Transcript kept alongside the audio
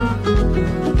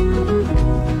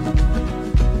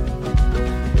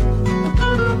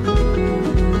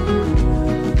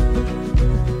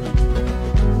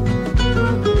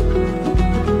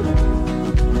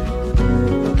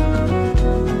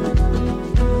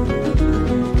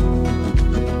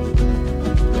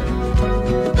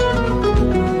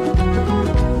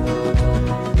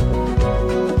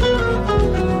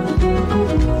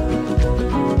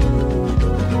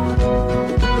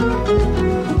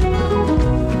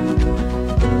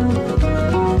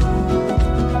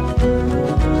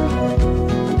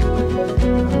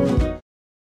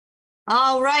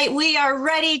All right, we are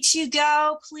ready to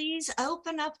go. Please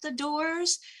open up the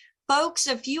doors. Folks,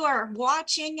 if you are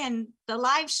watching and the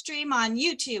live stream on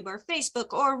YouTube or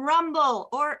Facebook or Rumble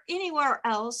or anywhere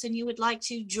else and you would like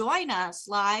to join us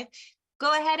live,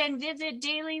 go ahead and visit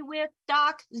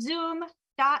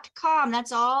dailywithdoczoom.com.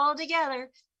 That's all together,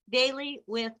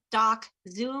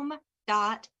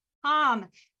 dailywithdoczoom.com.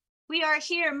 We are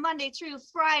here Monday through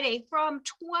Friday from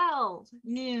 12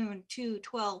 noon to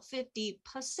 12:50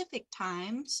 Pacific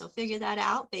time. So figure that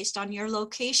out based on your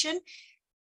location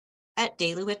at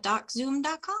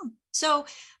dailywithdoczoom.com. So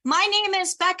my name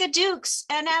is Becca Dukes,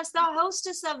 and as the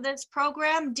hostess of this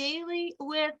program, Daily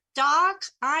with Doc,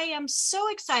 I am so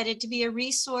excited to be a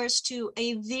resource to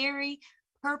a very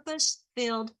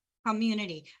purpose-filled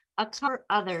community, a for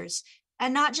others,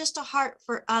 and not just a heart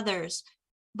for others,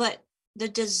 but the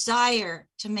desire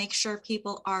to make sure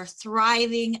people are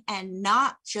thriving and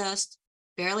not just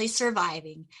barely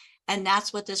surviving. And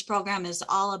that's what this program is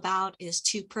all about, is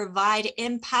to provide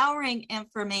empowering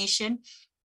information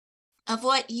of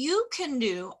what you can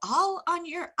do all on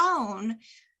your own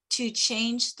to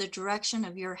change the direction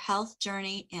of your health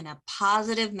journey in a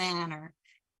positive manner.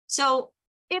 So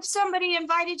if somebody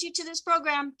invited you to this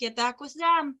program, get back with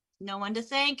them. No one to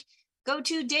thank. Go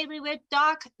to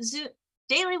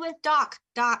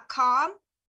dailywithdoc.com,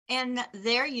 and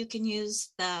there you can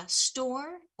use the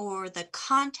store or the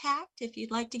contact if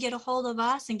you'd like to get a hold of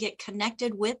us and get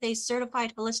connected with a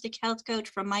certified holistic health coach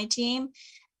from my team.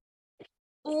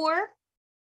 Or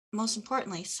most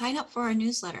importantly, sign up for our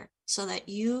newsletter so that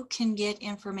you can get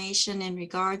information in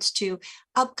regards to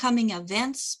upcoming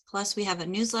events. Plus, we have a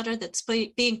newsletter that's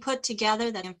being put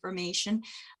together, that information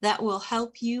that will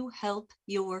help you help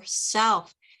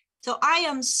yourself. So I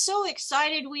am so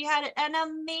excited. We had an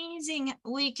amazing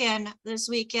weekend this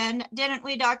weekend, didn't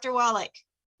we, Dr. Wallach?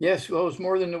 Yes, well, it was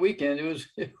more than the weekend.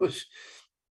 It was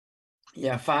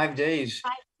 5 days.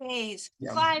 5 days,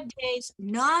 Yeah. 5 days,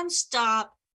 nonstop,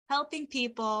 helping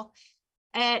people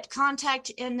at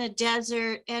Contact in the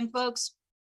Desert. And folks,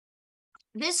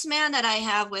 this man that I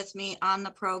have with me on the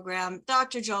program,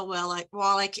 Dr. Joel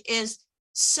Wallach, is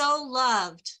so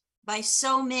loved by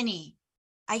so many.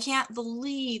 I can't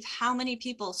believe how many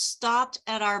people stopped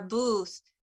at our booth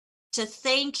to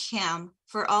thank him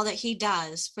for all that he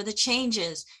does, for the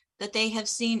changes that they have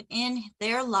seen in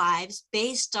their lives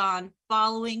based on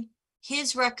following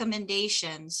his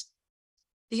recommendations.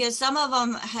 Because some of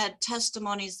them had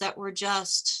testimonies that were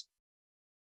just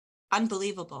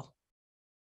unbelievable.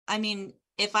 I mean,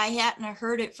 if I hadn't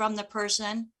heard it from the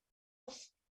person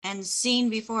and seen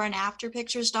before and after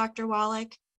pictures, Dr.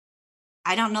 Wallach,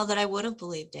 I don't know that I would have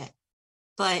believed it.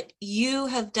 But you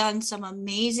have done some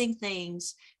amazing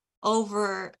things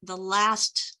over the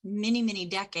last many, many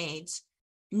decades,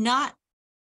 not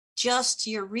just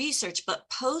your research, but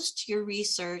post your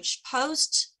research,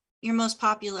 post your most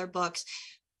popular books,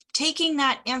 taking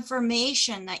that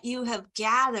information that you have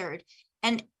gathered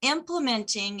and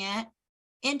implementing it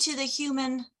into the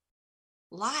human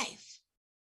life.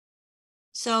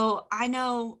 So I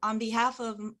know on behalf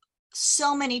of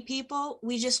so many people,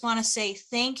 we just want to say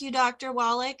thank you, Dr.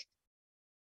 Wallach.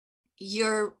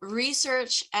 Your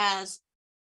research as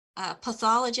a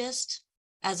pathologist,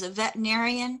 as a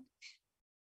veterinarian,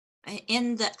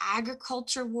 in the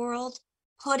agriculture world,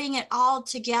 putting it all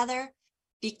together,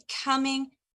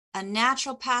 becoming a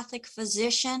naturopathic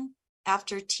physician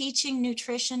after teaching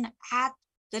nutrition at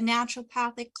the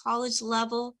naturopathic college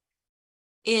level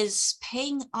is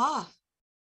paying off.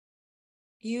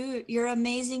 You're an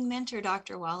amazing mentor,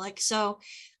 Dr. Wallach. So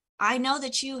I know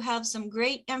that you have some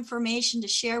great information to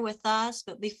share with us,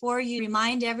 but before you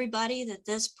remind everybody that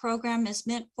this program is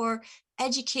meant for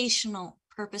educational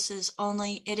purposes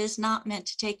only, it is not meant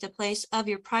to take the place of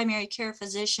your primary care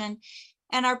physician,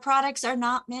 and our products are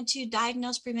not meant to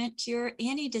diagnose, prevent, cure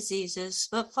any diseases.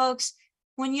 But folks,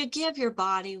 when you give your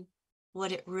body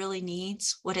what it really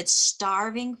needs, what it's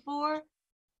starving for,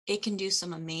 it can do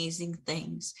some amazing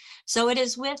things. So it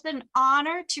is with an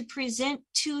honor to present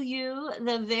to you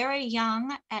the very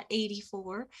young at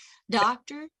 84,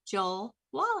 Dr. Joel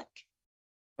Wallach.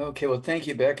 Okay, well, thank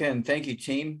you, Becca, and thank you,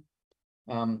 team.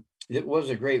 It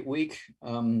was a great week.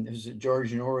 It was at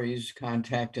George Norrie's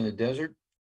Contact in the Desert,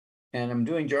 and I'm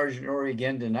doing George Norrie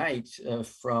again tonight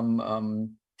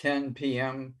from 10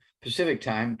 p.m. Pacific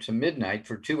time to midnight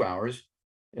for 2 hours.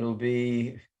 It'll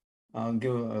be I'll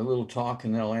give a little talk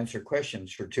and then I'll answer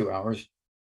questions for 2 hours.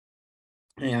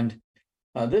 And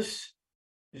this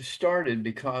started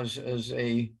because as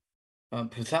a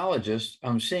pathologist,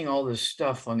 I'm seeing all this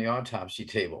stuff on the autopsy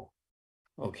table.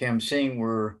 Okay, I'm seeing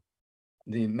where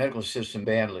the medical system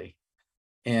badly.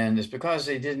 And it's because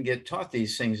they didn't get taught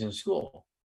these things in school.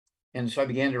 And so I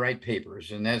began to write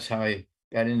papers, and that's how I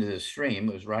got into this stream,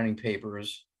 was writing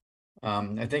papers.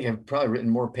 I think I've probably written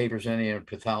more papers than any other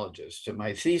pathologist. So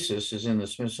my thesis is in the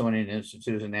Smithsonian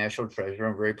Institute as a national treasure.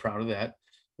 I'm very proud of that.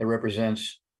 It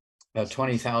represents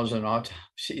 20,000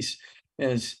 autopsies,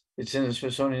 and it's in the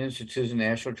Smithsonian Institute as a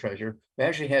national treasure. We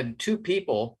actually had two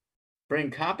people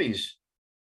bring copies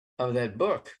of that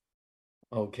book,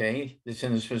 okay, that's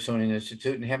in the Smithsonian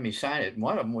Institute, and have me sign it. And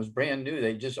one of them was brand new.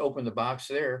 They just opened the box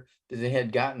there that they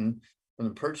had gotten from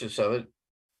the purchase of it.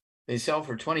 They sell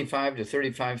for $25,000 to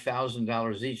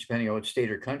 $35,000 each, depending on what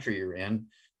state or country you're in.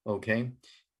 Okay.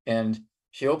 And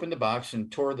she opened the box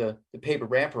and tore the paper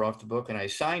wrapper off the book, and I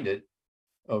signed it,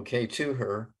 okay, to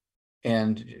her.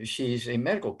 And she's a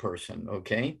medical person,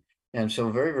 okay. And so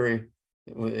very,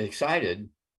 very excited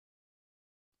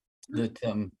that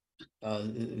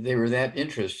they were that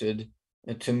interested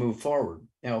to move forward.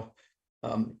 Now,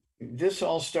 this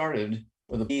all started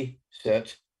with a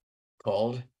set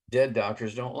called Dead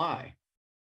Doctors Don't Lie.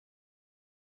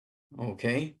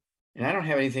 Okay. And I don't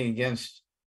have anything against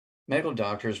medical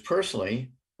doctors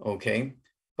personally, okay,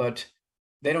 but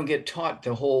they don't get taught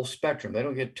the whole spectrum. They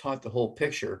don't get taught the whole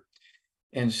picture.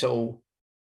 And so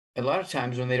a lot of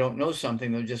times when they don't know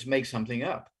something, they'll just make something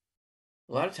up.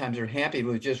 A lot of times they're happy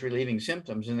with just relieving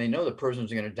symptoms, and they know the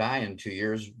person's going to die in 2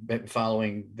 years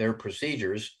following their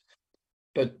procedures,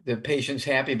 but the patient's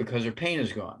happy because their pain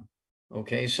is gone.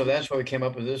 Okay, so that's why we came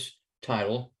up with this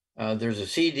title. There's a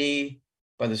CD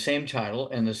by the same title,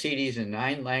 and the CD's in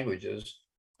 9 languages.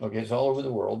 Okay, it's all over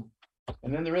the world.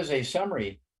 And then there is a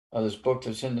summary of this book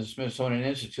that's in the Smithsonian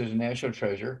Institute as a national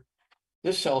treasure.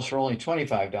 This sells for only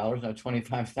 $25, not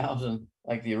 $25,000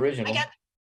 like the original.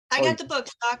 I got the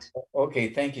books, Doc. Okay,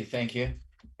 thank you.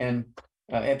 And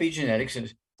epigenetics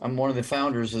is, I'm one of the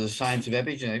founders of the science of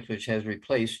epigenetics, which has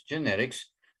replaced genetics.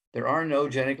 There are no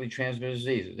genetically transmitted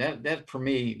diseases. That for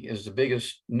me is the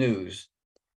biggest news,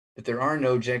 that there are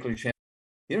no genetically transmitted.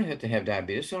 You don't have to have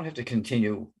diabetes. You don't have to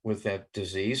continue with that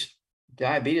disease.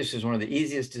 Diabetes is one of the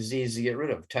easiest diseases to get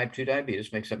rid of. Type 2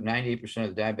 diabetes makes up 98%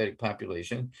 of the diabetic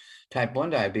population. Type 1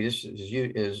 diabetes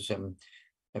is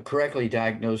correctly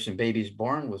diagnosed in babies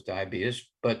born with diabetes,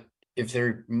 but if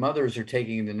their mothers are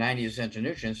taking the 90 essential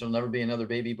nutrients, there'll never be another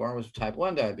baby born with type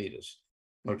 1 diabetes.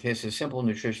 Okay, it's a simple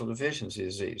nutritional deficiency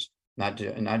disease, not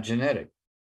genetic.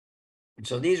 And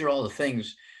so these are all the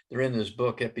things that are in this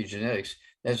book, Epigenetics.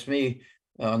 That's me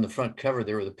on the front cover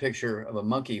there with a picture of a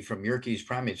monkey from Yerkes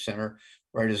Primate Center,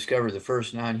 where I discovered the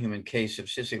first non-human case of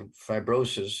cystic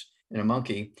fibrosis in a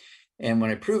monkey. And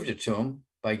when I proved it to them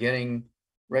by getting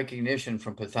recognition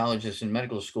from pathologists in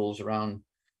medical schools around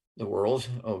the world,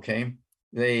 okay,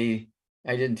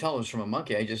 I didn't tell them it was from a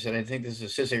monkey. I just said, I think this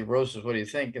is cystic fibrosis. What do you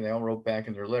think? And they all wrote back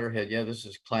in their letterhead, yeah, this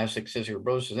is classic cystic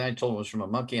fibrosis. And I told them it was from a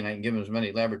monkey, and I can give them as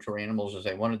many laboratory animals as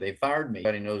they wanted. They fired me.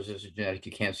 Everybody knows this is genetic.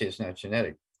 You can't say it's not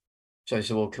genetic. So I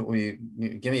said, well, can we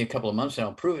give me a couple of months and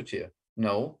I'll prove it to you?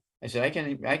 No. I said,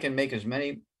 I can make as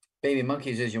many baby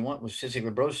monkeys as you want with cystic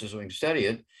fibrosis so we can study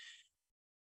it.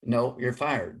 No, you're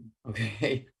fired.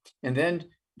 Okay. And then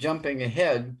jumping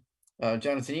ahead,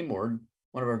 Jonathan Emord,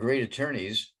 one of our great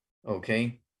attorneys,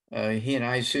 okay, he and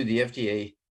I sued the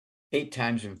FDA 8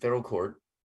 times in federal court,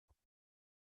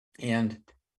 and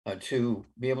to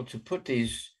be able to put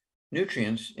these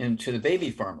nutrients into the baby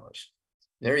formulas.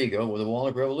 There you go, with the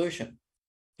Wallach revolution.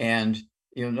 And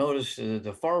you'll notice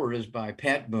the foreword is by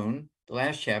Pat Boone. The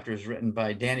last chapter is written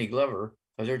by Danny Glover,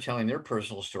 because they're telling their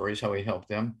personal stories, how he helped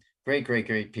them. Great, great,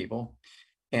 great people.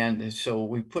 And so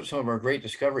we put some of our great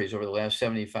discoveries over the last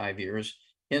 75 years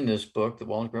in this book, The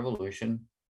Wallach Revolution.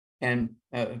 And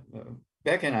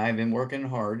Becca and I have been working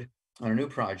hard on a new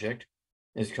project.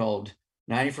 It's called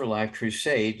 90 for Life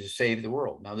Crusade to Save the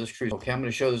World. Now this crusade, okay, I'm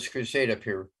going to show this crusade up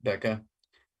here, Becca.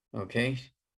 Okay,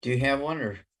 do you have one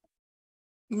or?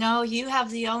 No, you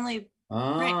have the only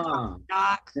print,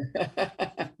 Doc.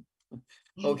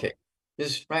 Okay,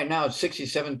 this right now it's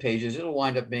 67 pages. It'll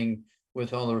wind up being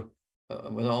with all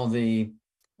the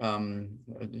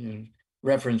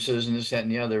references and this, that,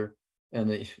 and the other, and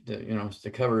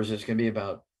the covers. It's going to be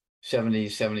about 70,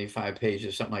 75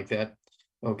 pages, something like that.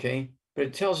 Okay, but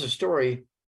it tells a story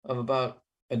of about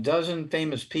a dozen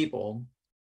famous people,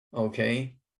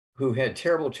 okay, who had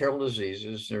terrible, terrible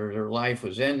diseases. Their life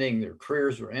was ending, their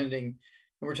careers were ending.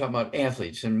 And we're talking about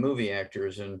athletes and movie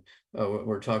actors, and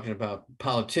we're talking about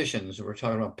politicians, we're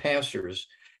talking about pastors,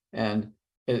 and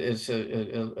it's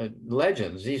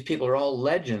legends. These people are all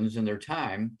legends in their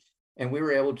time, and we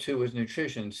were able to, with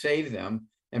nutrition, save them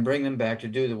and bring them back to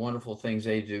do the wonderful things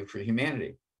they do for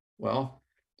humanity. Well,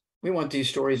 We want these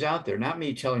stories out there, not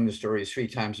me telling the stories 3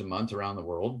 times a month around the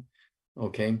world.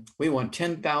 Okay. We want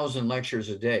 10,000 lectures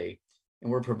a day,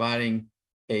 and we're providing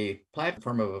a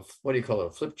platform of a, what do you call it,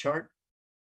 a flip chart?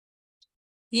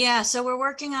 Yeah, so we're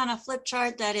working on a flip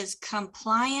chart that is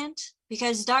compliant,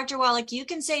 because Dr. Wallach, you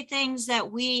can say things that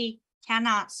we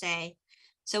cannot say.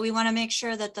 So we want to make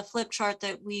sure that the flip chart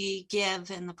that we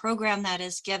give and the program that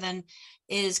is given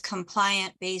is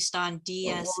compliant based on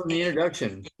Well, in the DSA.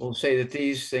 introduction, we'll say that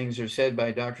these things are said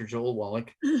by Dr. Joel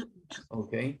Wallach.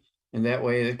 Okay. And that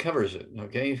way it covers it.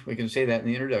 Okay. We can say that in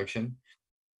the introduction.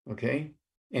 Okay.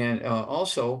 And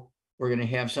also, we're going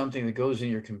to have something that goes in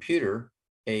your computer,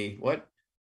 a what?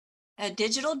 A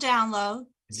digital download.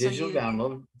 So Digital you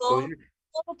download. Goes full, your,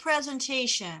 full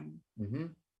presentation.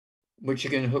 which you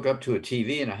can hook up to a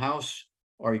TV in a house,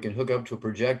 or you can hook up to a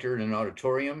projector in an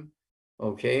auditorium.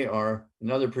 Okay. Or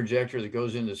another projector that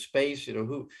goes into space.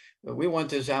 We want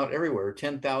this out everywhere,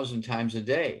 10,000 times a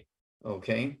day.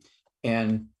 Okay.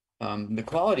 And the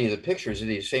quality of the pictures of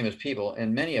these famous people,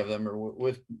 and many of them are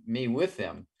with me with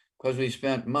them, because we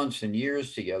spent months and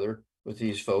years together with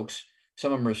these folks.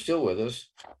 Some of them are still with us.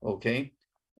 Okay.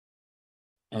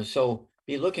 And so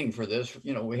be looking for this.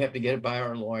 We have to get it by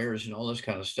our lawyers and all this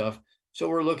kind of stuff. So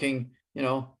we're looking,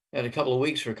 at a couple of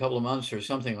weeks or a couple of months or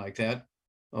something like that.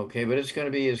 Okay. But it's going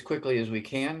to be as quickly as we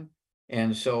can.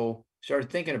 And so start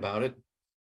thinking about it.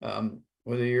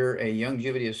 Whether you're a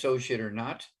Youngevity associate or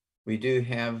not, we do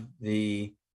have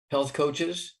the health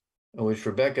coaches, which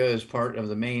Rebecca is part of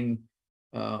the main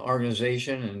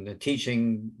organization and the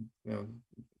teaching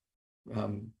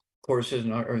courses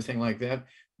and everything like that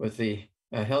with the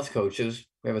health coaches.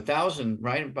 We have 1,000,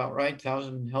 right? About right,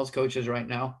 1,000 health coaches right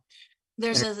now.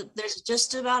 There's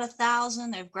just about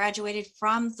 1,000. They've graduated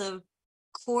from the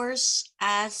course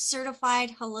as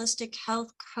certified holistic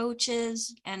health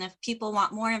coaches. And if people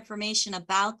want more information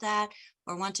about that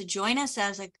or want to join us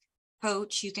as a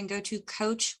coach, you can go to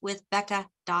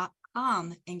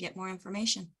coachwithbecca.com and get more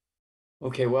information.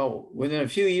 Okay, well, within a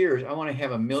few years, I want to have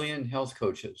 1 million health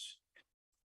coaches.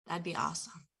 That'd be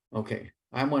awesome. Okay,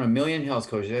 I want 1 million health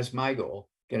coaches. That's my goal.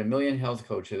 Get 1 million health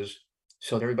coaches.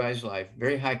 So everybody's life,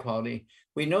 very high quality.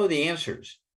 We know the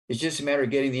answers. It's just a matter of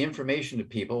getting the information to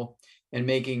people and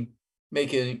making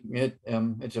it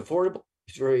it's affordable.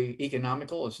 It's very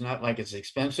economical. It's not like it's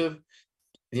expensive.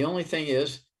 The only thing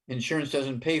is insurance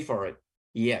doesn't pay for it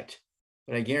yet.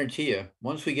 But I guarantee you,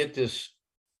 once we get this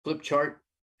flip chart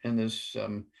and this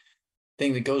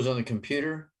thing that goes on the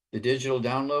computer, the digital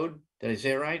download, did I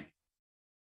say it right?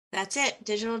 That's it.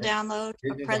 Digital download, a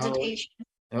Digital download. presentation.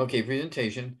 Okay,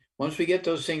 presentation. Once we get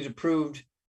those things approved,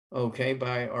 okay,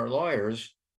 by our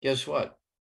lawyers, guess what?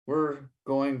 We're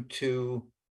going to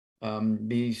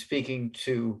be speaking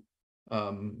to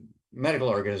medical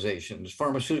organizations,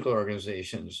 pharmaceutical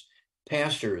organizations,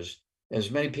 pastors, as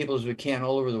many people as we can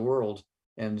all over the world.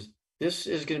 And this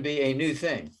is going to be a new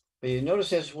thing. But you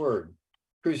notice this word,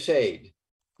 crusade,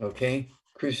 okay?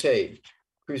 Crusade.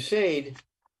 Crusade,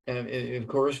 of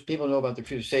course, people know about the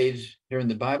Crusades during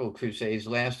the Bible. Crusades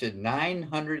lasted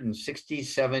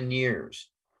 967 years.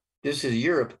 This is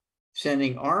Europe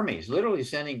sending armies, literally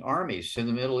sending armies to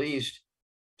the Middle East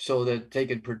so that they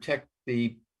could protect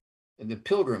the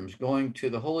pilgrims going to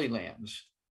the Holy Lands,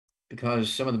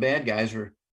 because some of the bad guys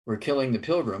were killing the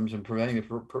pilgrims and preventing the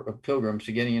pilgrims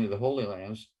from getting into the Holy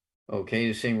Lands, okay,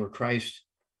 to seeing where Christ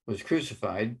was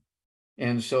crucified.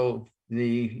 And so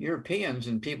the Europeans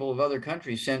and people of other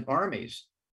countries sent armies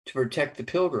to protect the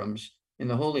pilgrims in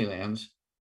the Holy Lands.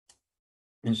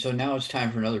 And so now it's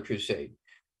time for another crusade.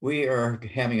 We are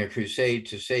having a crusade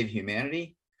to save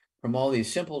humanity from all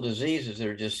these simple diseases that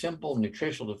are just simple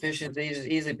nutritional deficiencies,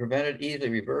 easily prevented, easily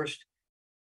reversed.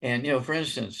 And, for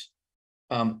instance,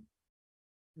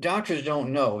 doctors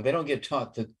don't know, they don't get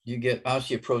taught that you get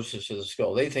osteoporosis of the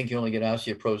skull. They think you only get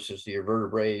osteoporosis to your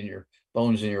vertebrae and your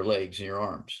bones in your legs and your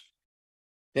arms.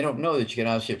 They don't know that you get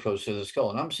osteoporosis of the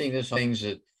skull. And I'm seeing this on things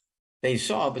that they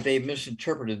saw, but they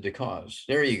misinterpreted the cause.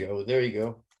 There you go. There you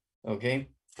go. Okay.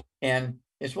 And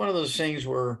it's one of those things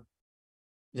where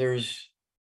there's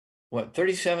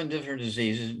 37 different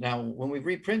diseases. Now, when we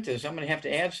reprint this, I'm going to have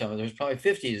to add some. There's probably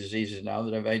 50 diseases now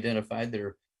that I've identified that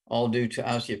are all due to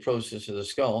osteoporosis of the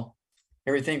skull.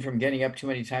 Everything from getting up too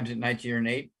many times at night to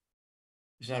urinate.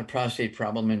 It's not a prostate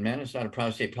problem in men. It's not a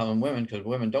prostate problem in women, because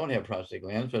women don't have prostate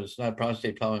glands, but it's not a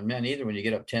prostate problem in men either when you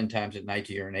get up 10 times at night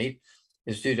to urinate.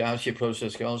 It's due to osteoporosis of the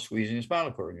skull squeezing the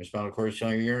spinal cord. And your spinal cord is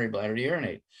telling your urinary bladder to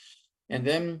urinate. And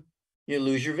then you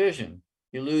lose your vision.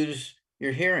 You lose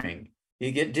your hearing.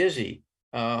 You get dizzy.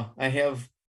 I have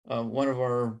one of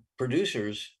our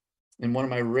producers in one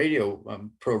of my radio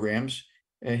programs.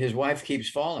 his wife keeps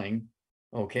falling.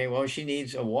 Okay, well, she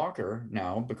needs a walker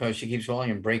now because she keeps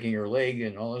falling and breaking her leg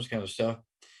and all this kind of stuff.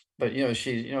 But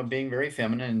she's being very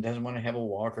feminine and doesn't want to have a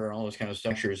walker and all those kind of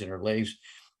structures in her legs.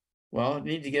 Well, you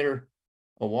need to get her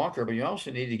a walker, but you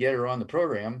also need to get her on the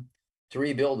program to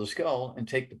rebuild the skull and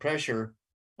take the pressure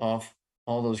off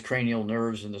all those cranial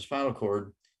nerves and the spinal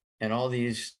cord, and all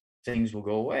these things will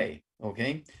go away.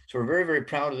 Okay, so we're very, very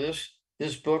proud of this.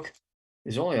 This book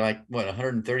is only like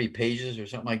 130 pages or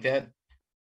something like that,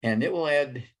 and it will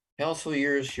add healthful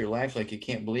years to your life like you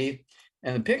can't believe.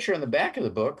 And the picture on the back of the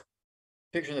book,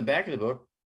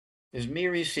 is me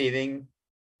receiving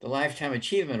the Lifetime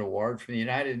Achievement Award from the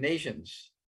United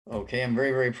Nations. Okay, I'm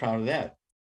very, very proud of that.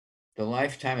 The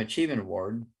Lifetime Achievement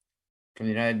Award from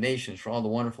the United Nations for all the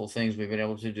wonderful things we've been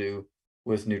able to do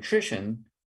with nutrition,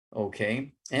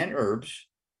 okay, and herbs,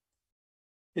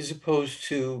 as opposed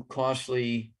to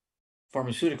costly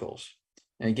pharmaceuticals.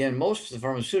 And again, most of the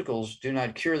pharmaceuticals do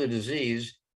not cure the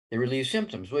disease, they relieve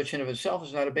symptoms, which in of itself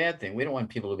is not a bad thing. We don't want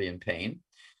people to be in pain,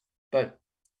 but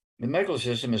the medical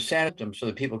system is symptoms so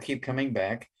that people keep coming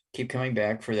back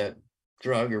for that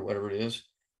drug or whatever it is,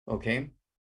 okay?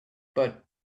 But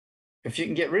if you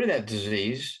can get rid of that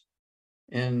disease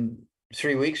in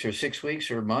 3 weeks or 6 weeks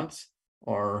or a month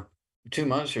or 2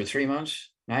 months or 3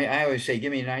 months, I always say,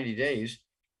 give me 90 days.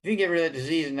 If you can get rid of that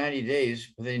disease in 90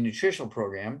 days with a nutritional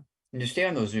program and you stay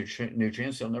on those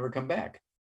nutrients, they'll never come back.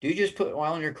 Do you just put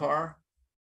oil in your car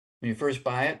when you first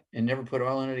buy it and never put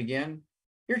oil in it again?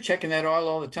 You're checking that oil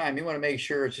all the time. You want to make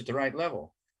sure it's at the right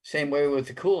level. Same way with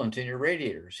the coolant in your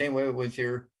radiator, same way with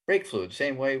your brake fluid,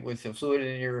 same way with the fluid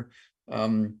in your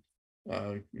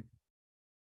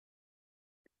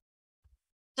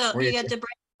So you got the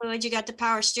brake fluid, you got the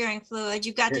power steering fluid,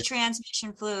 you've got the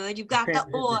transmission fluid, you've got the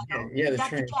oil, yeah, you've got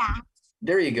the gas.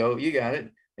 there you go. You got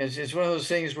it. It's one of those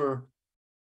things where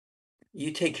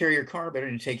you take care of your car better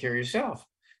than you take care of yourself.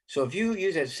 So if you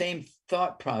use that same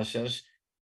thought process,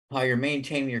 how you're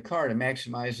maintaining your car to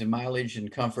maximize the mileage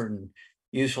and comfort and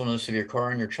usefulness of your car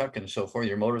and your truck and so forth,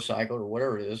 your motorcycle or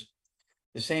whatever it is,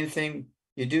 the same thing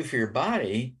you do for your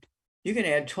body, you can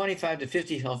add 25 to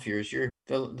 50 health years.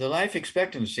 The life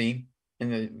expectancy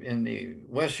in the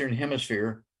Western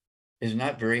Hemisphere is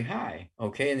not very high,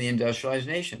 okay, in the industrialized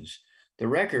nations. The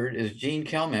record is Jean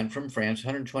Calment from France,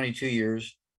 122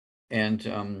 years and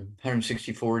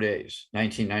 164 days,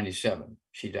 1997,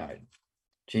 she died.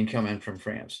 Jean Calment from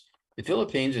France. The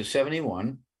Philippines is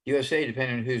 71. USA,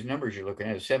 depending on whose numbers you're looking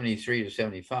at, is 73 to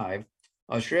 75.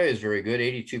 Australia is very good,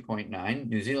 82.9.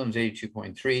 New Zealand is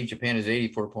 82.3. Japan is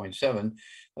 84.7.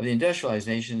 Of the industrialized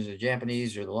nations, the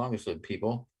Japanese are the longest lived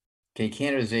people. Okay,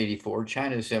 Canada is 84.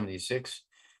 China is 76.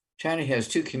 China has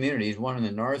two communities, one in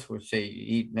the north, which they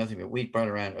eat nothing but wheat, brought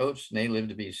around oats, and they live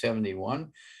to be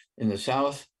 71. In the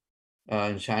south,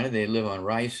 in China, they live on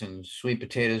rice and sweet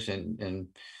potatoes and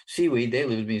seaweed. They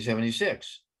live to be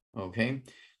 76. Okay,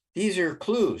 these are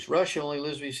clues. Russia only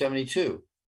lives to be 72.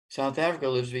 South Africa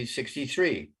lives to be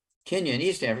 63. Kenya and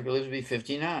East Africa lives to be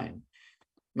 59.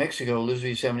 Mexico lives to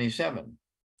be 77.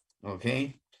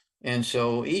 Okay, and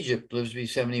so Egypt lives to be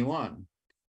 71.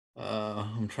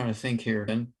 I'm trying to think here.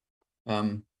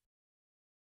 I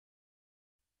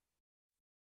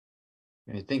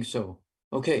think so.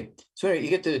 Okay, so you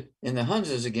get in the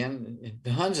Hunzas again,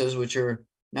 the Hunzas, which are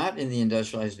not in the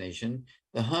industrialized nation,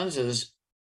 the Hunzas,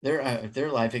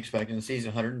 their life expectancy is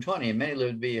 120, and many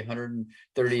live to be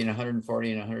 130 and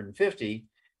 140 and 150.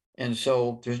 And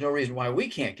so there's no reason why we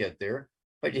can't get there,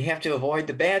 but you have to avoid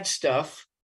the bad stuff,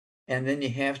 and then you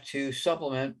have to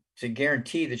supplement to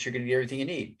guarantee that you're going to get everything you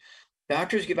need.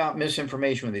 Doctors give out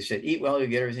misinformation when they say, eat well, you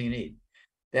get everything you need.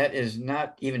 That is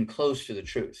not even close to the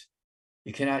truth.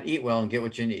 You cannot eat well and get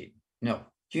what you need. No,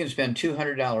 you can spend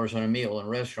 $200 on a meal in a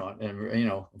restaurant, and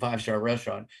a 5-star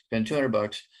restaurant, spend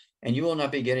 $200, and you will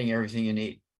not be getting everything you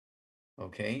need.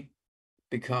 Okay,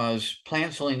 because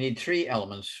plants only need 3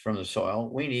 elements from the soil.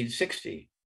 We need 60.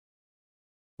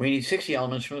 We need 60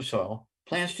 elements from the soil.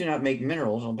 Plants do not make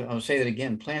minerals. I'll say that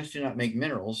again. Plants do not make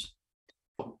minerals.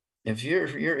 If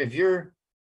your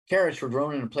carrots were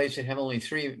grown in a place that have only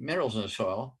 3 minerals in the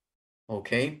soil,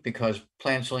 okay, because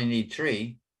plants only need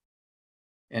 3,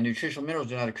 and nutritional minerals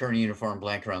do not occur in a uniform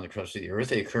blank around the crust of the earth.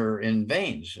 They occur in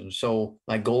veins, and so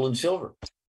like gold and silver.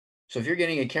 So if you're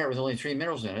getting a carrot with only 3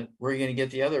 minerals in it, where are you going to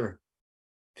get the other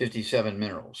 57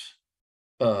 minerals?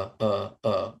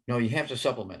 No, you have to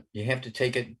supplement. You have to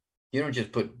take it. You don't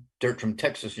just put dirt from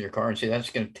Texas in your car and say that's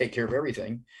going to take care of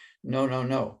everything. No, no,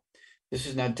 no. This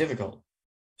is not difficult.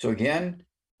 So again,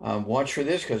 watch for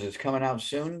this because it's coming out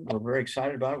soon. We're very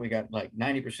excited about it. We got like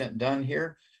 90% done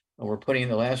here. And we're putting in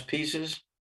the last pieces.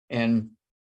 And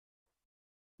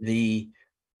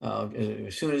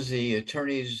as soon as the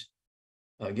attorneys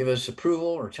give us approval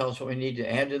or tell us what we need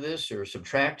to add to this or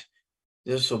subtract,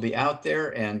 this will be out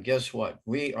there. And guess what?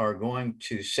 We are going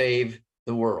to save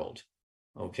the world.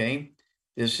 Okay.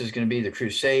 This is going to be the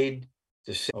crusade.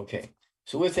 Okay.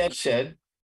 So with that said,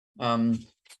 do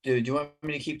you want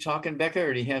me to keep talking, Becca,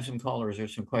 or do you have some callers or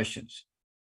some questions?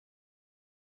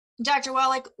 Dr.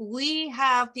 Wallach, we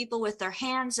have people with their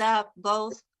hands up,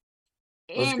 both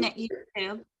in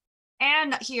YouTube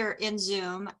and here in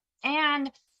Zoom.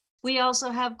 And we also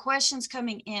have questions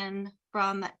coming in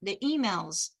from the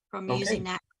emails from using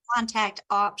that contact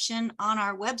option on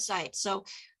our website. So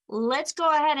let's go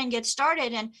ahead and get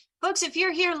started. And folks, if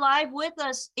you're here live with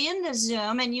us in the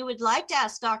Zoom and you would like to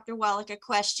ask Dr. Wallach a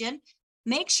question,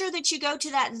 make sure that you go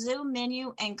to that Zoom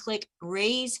menu and click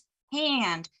raise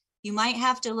hand. You might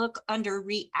have to look under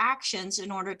reactions in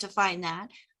order to find that,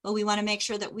 but we want to make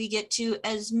sure that we get to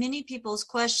as many people's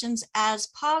questions as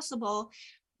possible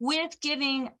with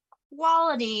giving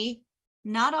quality,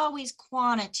 not always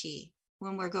quantity,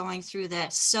 when we're going through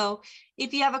this. So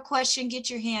if you have a question, get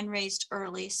your hand raised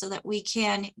early so that we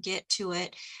can get to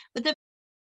it. But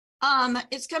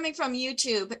it's coming from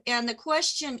YouTube, and the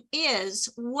question is,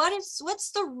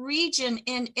 what's the region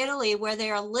in Italy where they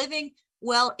are living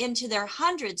well into their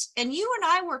hundreds? And you and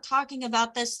I were talking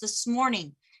about this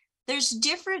morning. There's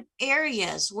different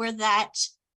areas where that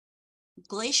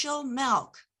glacial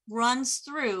milk runs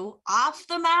through off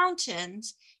the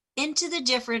mountains into the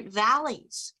different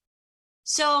valleys.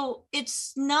 So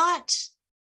it's not,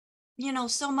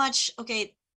 so much,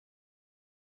 okay,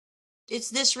 it's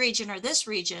this region or this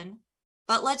region,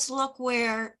 but let's look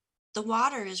where the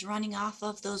water is running off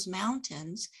of those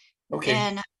mountains. Okay.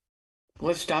 And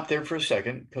let's stop there for a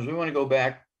second, because we want to go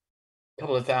back a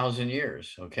couple of thousand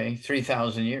years, okay,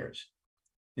 3,000 years.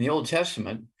 In the Old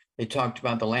Testament, they talked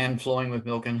about the land flowing with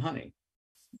milk and honey.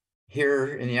 Here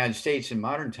in the United States in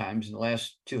modern times, in the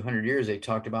last 200 years, they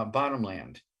talked about bottom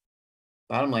land.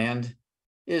 Bottom land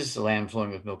is the land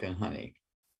flowing with milk and honey,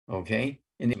 okay?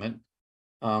 The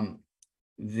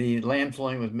land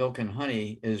flowing with milk and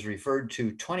honey is referred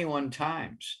to 21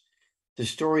 times. The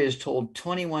story is told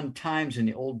 21 times in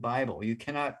the Old Bible. You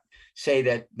cannot say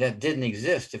that didn't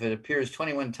exist if it appears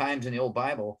 21 times in the Old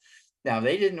Bible. Now,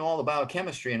 they didn't know all the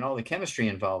biochemistry and all the chemistry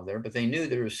involved there, but they knew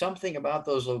there was something about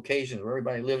those locations where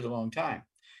everybody lived a long time,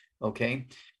 okay?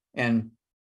 And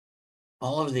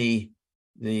all of the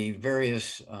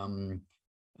various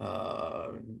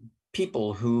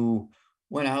people who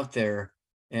went out there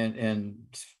and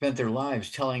spent their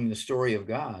lives telling the story of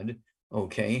God,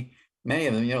 okay? Many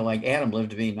of them, like Adam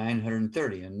lived to be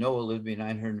 930, and Noah lived to be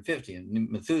 950, and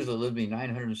Methuselah lived to be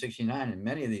 969, and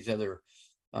many of these other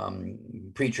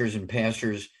preachers and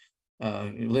pastors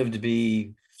lived to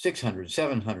be 600,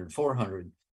 700,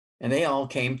 400. And they all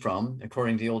came from,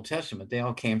 according to the Old Testament, they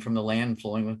all came from the land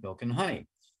flowing with milk and honey.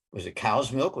 Was it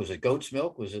cow's milk? Was it goat's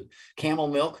milk? Was it camel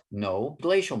milk? No,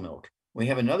 glacial milk. We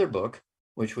have another book,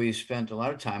 which we spent a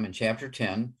lot of time in chapter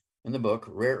 10 in the book,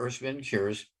 Rare Earth Spin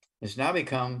Cures. It's now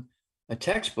become a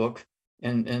textbook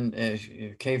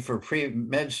okay, for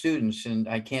pre-med students, and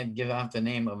I can't give out the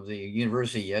name of the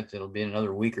university yet. It'll be in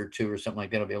another week or two or something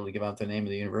like that. I'll be able to give out the name of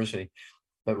the university.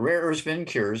 But Rare Earth Spin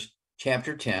Cures,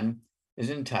 chapter 10, is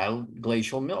entitled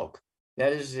Glacial Milk.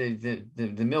 That is the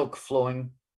milk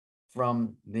flowing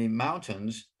from the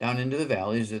mountains down into the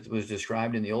valleys that was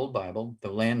described in the Old Bible,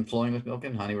 the land flowing with milk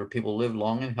and honey, where people live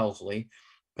long and healthily,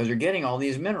 because they're getting all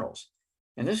these minerals.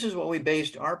 And this is what we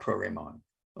based our program on.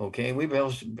 Okay, we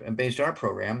based our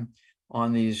program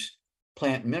on these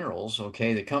plant minerals,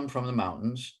 okay, that come from the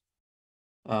mountains.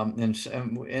 And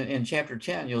in chapter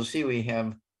 10, you'll see we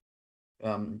have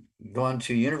gone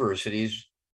to universities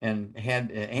and had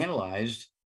analyzed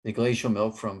the glacial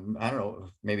milk from, I don't know,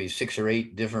 maybe 6 or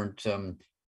 8 different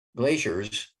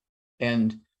glaciers.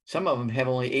 And some of them have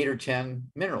only 8 or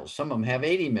 10 minerals. Some of them have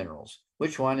 80 minerals.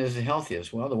 Which one is the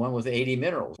healthiest? Well, the one with 80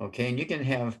 minerals, okay? And you can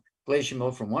have glacial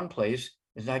milk from one place.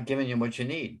 It's not giving you what you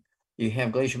need. You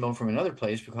have glacial milk from another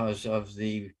place because of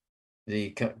the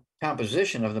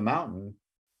composition of the mountain,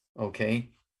 okay,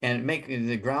 and making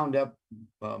the ground up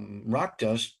rock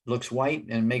dust looks white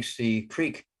and makes the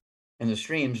creek and the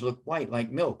streams look white like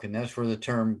milk, and that's where the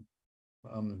term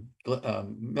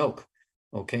milk,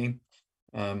 okay,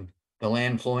 the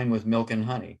land flowing with milk and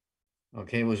honey.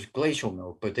 Okay, it was glacial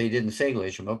milk, but they didn't say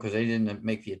glacial milk because they didn't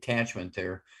make the attachment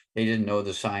there. They didn't know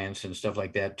the science and stuff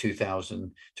like that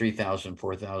 2,000, 3,000,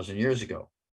 4,000 years ago.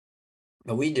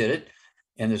 But we did it.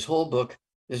 And this book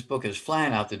is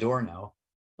flying out the door now,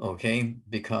 okay,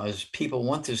 because people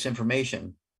want this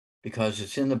information because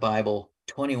it's in the Bible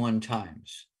 21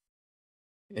 times.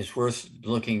 it's worth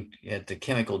looking at the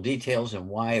chemical details and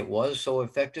why it was so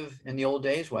effective in the old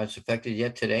days, why it's effective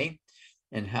yet today,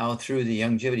 and how through the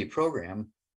longevity program,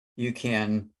 you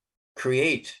can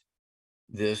create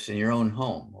this in your own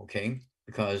home, okay?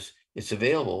 Because it's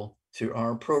available through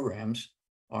our programs,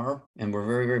 and we're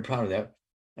very, very proud of that.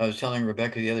 I was telling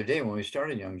Rebecca the other day when we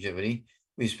started longevity,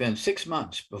 we spent 6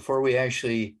 months before we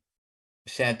actually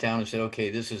sat down and said,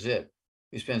 okay, this is it.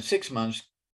 We spent 6 months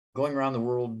going around the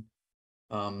world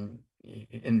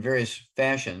in various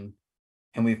fashion,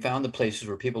 and we found the places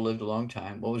where people lived a long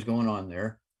time, what was going on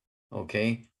there,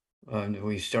 okay?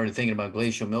 We started thinking about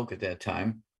glacial milk at that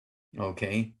time,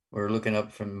 okay? We're looking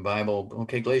up from the Bible,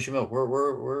 okay, glacial milk,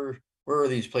 where are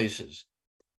these places,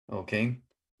 okay?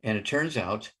 And it turns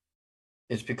out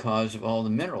it's because of all the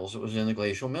minerals that was in the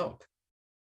glacial milk.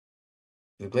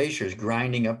 The glacier is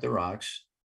grinding up the rocks,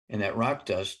 and that rock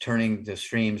dust turning the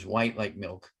streams white like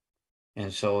milk.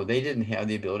 And so they didn't have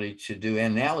the ability to do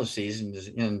analyses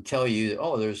and tell you that,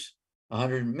 oh, there's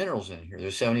 100 minerals in here.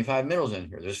 There's 75 minerals in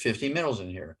here. There's 50 minerals in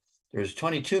here. There's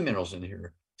 22 minerals in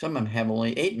here. Some of them have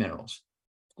only 8 minerals.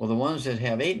 Well, the ones that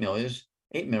have 8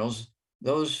 minerals,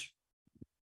 those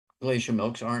glacial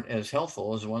milks aren't as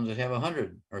healthful as the ones that have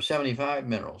 100 or 75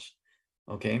 minerals.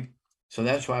 Okay. So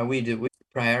that's why we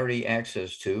priority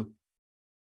access to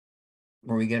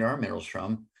where we get our minerals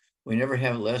from. We never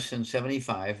have less than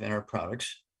 75 in our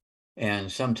products.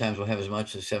 And sometimes we'll have as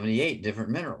much as 78 different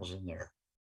minerals in there.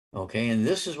 Okay. And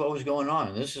this is what was going on.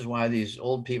 And this is why these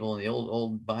old people in the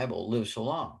old Bible live so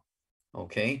long.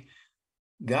 Okay.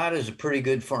 God is a pretty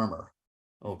good farmer.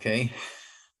 Okay.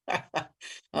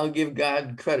 I'll give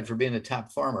God credit for being the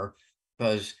top farmer,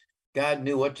 because God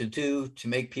knew what to do to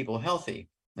make people healthy.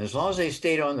 And as long as they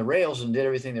stayed on the rails and did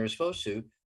everything they were supposed to,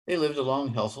 they lived a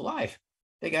long, healthy life.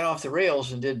 They got off the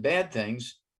rails and did bad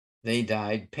things, they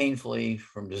died painfully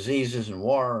from diseases and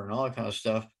war and all that kind of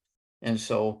stuff. And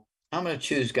so I'm going to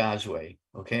choose God's way.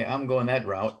 Okay. I'm going that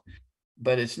route.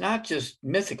 But it's not just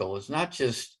mythical. It's not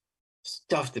just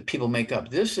stuff that people make up.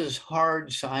 This is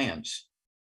hard science.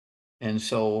 And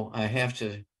so I have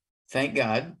to thank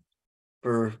God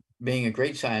for being a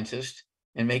great scientist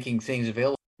and making things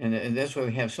available. And that's why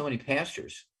we have so many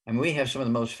pastors. I mean, we have some of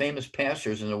the most famous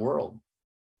pastors in the world.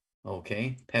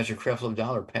 Okay. Pastor Creflo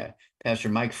Dollar, Pastor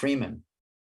Mike Freeman.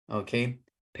 Okay.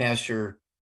 Pastor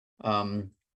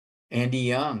Andy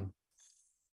Young.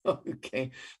 Okay.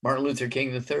 Martin Luther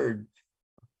King III.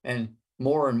 And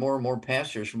more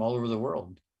pastors from all over the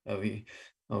world.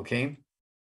 Okay.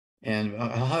 And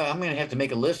I'm going to have to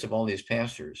make a list of all these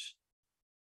pastors.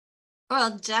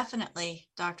 Well, definitely,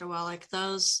 Dr. Wallach,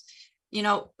 those,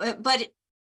 but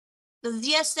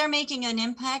yes, they're making an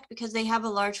impact because they have a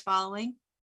large following.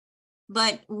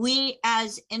 But we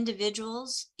as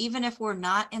individuals, even if we're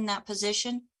not in that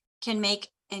position, can make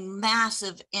a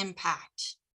massive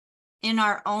impact in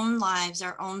our own lives,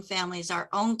 our own families, our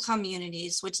own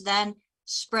communities, which then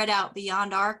spread out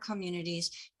beyond our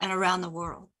communities and around the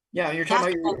world. Yeah, you're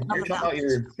talking about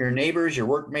your neighbors, your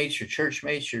workmates, your church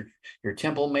mates, your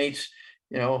temple mates,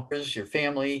 your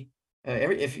family.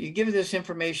 If you give this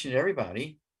information to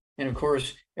everybody, and of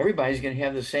course everybody's going to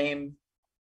have the same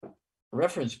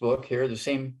reference book here, the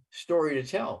same story to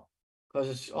tell, because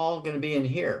it's all going to be in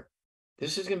here.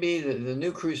 This is going to be the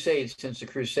new crusade since the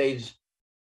crusades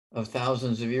of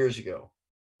thousands of years ago.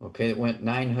 Okay, it went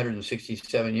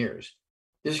 967 years.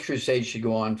 This crusade should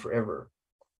go on forever.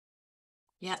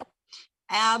 Yeah,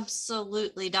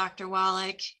 absolutely, Dr.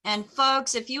 Wallach. And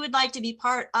folks, if you would like to be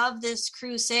part of this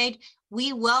crusade,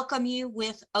 we welcome you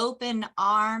with open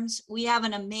arms. We have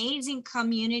an amazing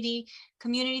community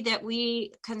that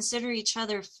we consider each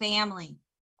other family,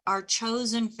 our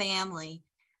chosen family,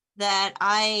 that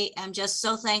I am just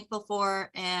so thankful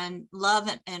for and love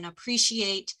and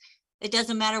appreciate. It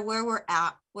doesn't matter where we're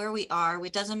at, where we are.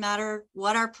 It doesn't matter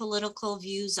what our political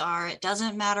views are. It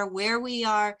doesn't matter where we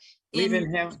are. We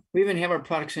even have our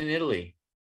products in Italy.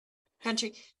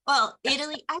 Country. Well,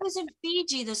 Italy, I was in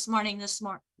Fiji this morning,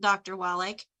 Dr.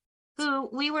 Wallach, who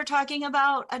we were talking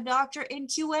about a doctor in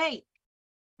Kuwait.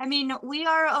 I mean, we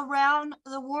are around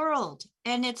the world,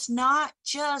 and it's not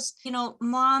just,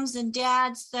 moms and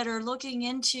dads that are looking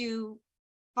into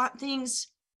things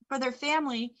for their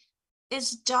family.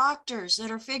 It's doctors that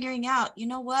are figuring out, you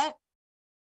know what?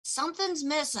 Something's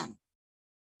missing.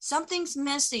 Something's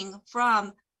missing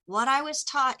from what I was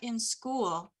taught in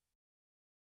school.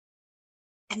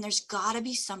 And there's got to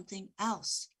be something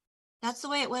else. That's the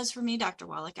way it was for me, Dr.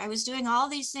 Wallach. I was doing all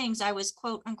these things I was,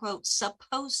 quote unquote,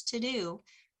 supposed to do,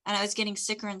 and I was getting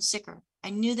sicker and sicker. I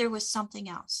knew there was something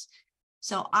else.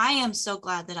 So I am so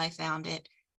glad that I found it.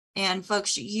 And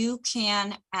folks, you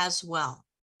can as well.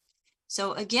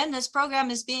 So again, this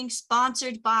program is being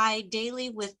sponsored by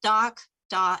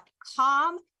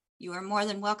dailywithdoc.com. You are more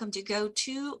than welcome to go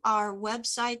to our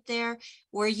website there,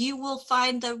 where you will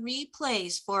find the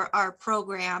replays for our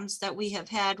programs that we have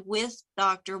had with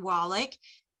Dr. Wallach,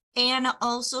 and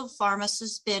also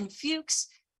pharmacist Ben Fuchs.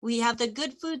 We have the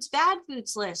good foods, bad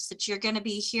foods list that you're going to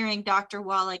be hearing Dr.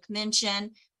 Wallach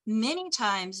mention many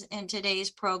times in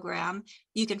today's program.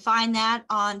 You can find that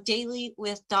on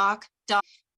dailywithdoc.com.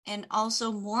 And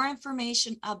also more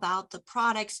information about the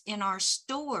products in our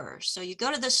store. So you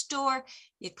go to the store,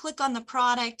 you click on the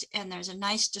product, and there's a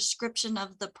nice description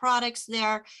of the products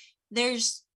there.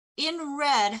 There's in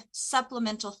red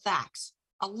supplemental facts.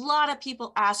 A lot of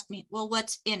people ask me, well,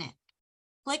 what's in it?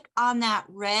 Click on that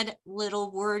red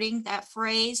little wording, that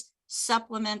phrase,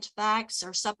 supplement facts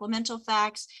or supplemental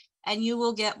facts, and you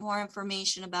will get more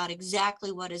information about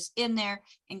exactly what is in there,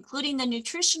 including the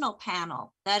nutritional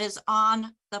panel that is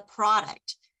on the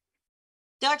product.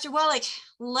 Dr. Wallach,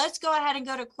 let's go ahead and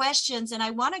go to questions. And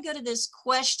I want to go to this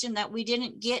question that we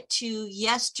didn't get to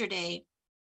yesterday.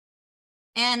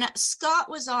 And Scott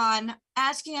was on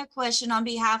asking a question on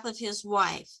behalf of his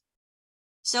wife.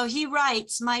 So he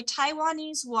writes, my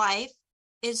Taiwanese wife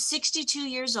is 62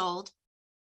 years old.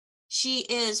 She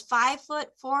is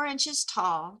 5'4"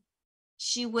 tall.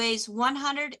 She weighs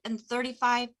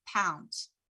 135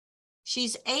 pounds.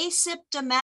 She's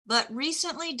asymptomatic, but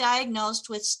recently diagnosed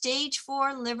with stage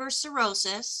 4 liver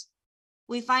cirrhosis.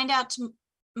 We find out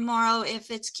tomorrow if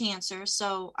it's cancer,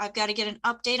 so I've got to get an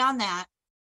update on that.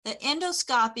 The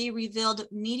endoscopy revealed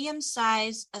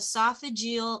medium-sized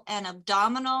esophageal and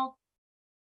abdominal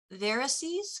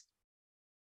varices.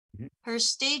 Her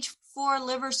stage 4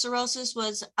 liver cirrhosis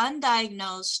was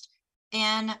undiagnosed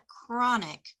and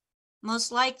chronic,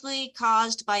 most likely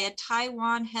caused by a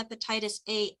Taiwan hepatitis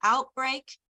A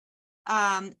outbreak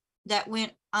that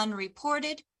went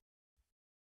unreported.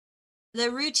 The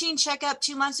routine checkup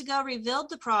 2 months ago revealed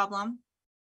the problem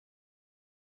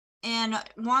and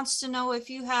wants to know if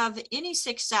you have any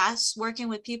success working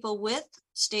with people with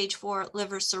stage 4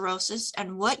 liver cirrhosis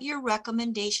and what your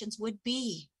recommendations would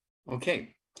be.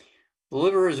 Okay. The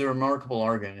liver is a remarkable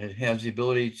organ. It has the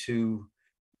ability to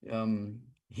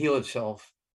heal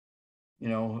itself. You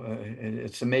know,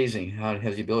 it's amazing how it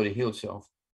has the ability to heal itself.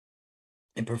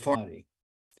 It performs.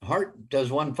 The heart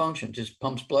does one function, just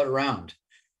pumps blood around.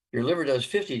 Your liver does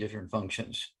 50 different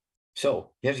functions.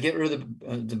 So you have to get rid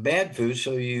of the bad foods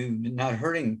so you're not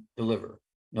hurting the liver.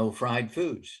 No fried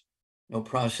foods, no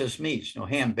processed meats, no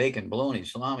ham, bacon, bologna,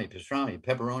 salami, pastrami,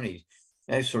 pepperoni,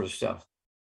 that sort of stuff.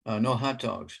 No hot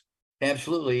dogs.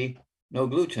 Absolutely no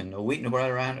gluten, no wheat, no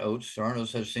bread around oats. There are no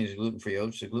such things as gluten-free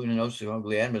oats. The gluten in oats is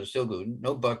ugly, but it's still gluten.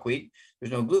 No buckwheat.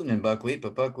 There's no gluten in buckwheat,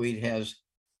 but buckwheat has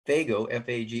Fago,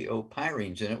 F-A-G-O,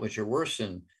 pyrines in it, which are worse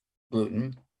than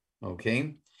gluten.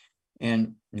 Okay.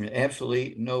 And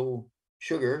absolutely no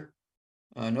sugar,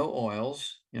 no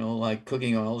oils, you know, like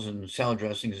cooking oils and salad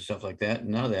dressings and stuff like that.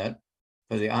 None of that,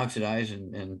 because they oxidize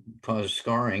and cause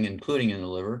scarring, including in the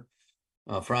liver.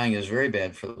 Frying is very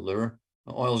bad for the liver.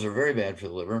 Oils are very bad for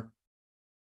the liver.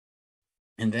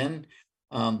 And then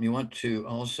you want to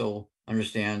also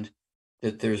understand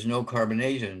that there's no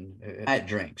carbonation. Diet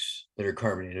drinks that are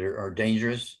carbonated are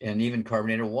dangerous, and even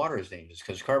carbonated water is dangerous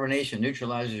because carbonation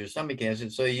neutralizes your stomach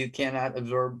acid, so you cannot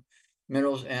absorb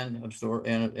minerals and absorb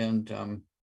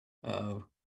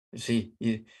see,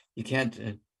 you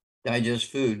can't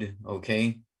digest food.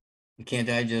 Okay, you can't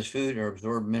digest food or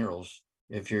absorb minerals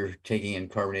if you're taking in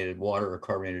carbonated water or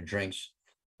carbonated drinks.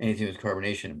 Anything with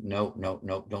carbonation, no,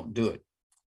 don't do it.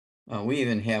 We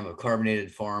even have a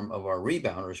carbonated form of our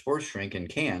Rebound or sports drink in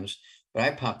cans, but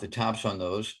I pop the tops on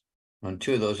those, on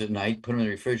 2 of those at night, put them in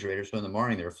the refrigerator. So in the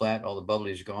morning they're flat, all the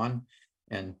bubbly is gone.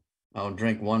 And I'll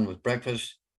drink one with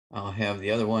breakfast. I'll have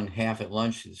the other one half at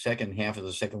lunch. The second half of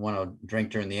the second one I'll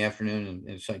drink during the afternoon,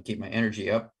 and so I keep my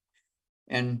energy up.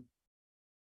 And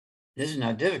this is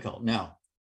not difficult. Now,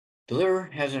 the liver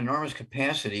has an enormous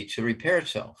capacity to repair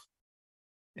itself.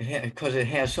 Because it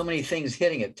has so many things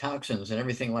hitting it, toxins and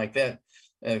everything like that,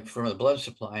 from the blood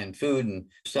supply and food and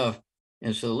stuff.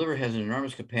 And so the liver has an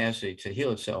enormous capacity to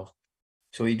heal itself.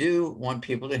 So we do want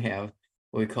people to have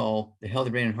what we call the Healthy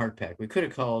Brain and Heart Pack. We could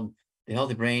have called the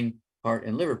Healthy Brain, Heart,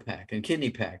 and Liver Pack, and Kidney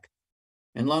Pack,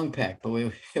 and Lung Pack, but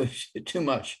it was too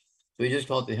much. So we just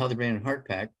called it the Healthy Brain and Heart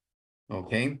Pack.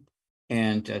 Okay.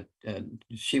 And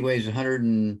she weighs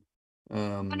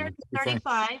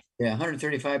 135. Yeah,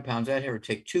 135 pounds. I'd have her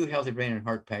take 2 Healthy Brain and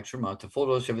Heart Packs per month, a full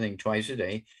dose of everything twice a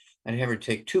day. I'd have her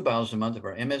take 2 bottles a month of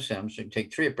our MSM. So you can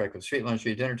take 3 at breakfast, 3 at lunch,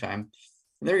 3 at dinner time.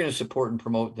 And they're going to support and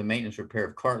promote the maintenance repair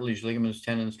of cartilage, ligaments,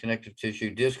 tendons, connective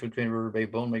tissue, disc between vertebrae,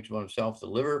 bone makes one itself, the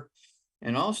liver.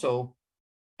 And also,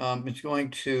 it's going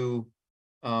to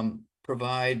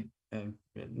provide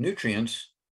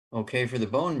nutrients, okay, for the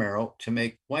bone marrow to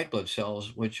make white blood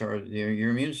cells, which are your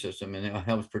immune system, and it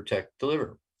helps protect the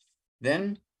liver.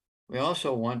 Then we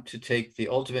also want to take the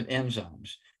ultimate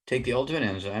enzymes. Take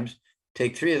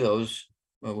 3 of those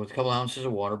with a couple ounces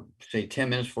of water, say 10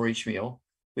 minutes for each meal.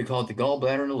 We call it the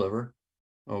gallbladder and the liver,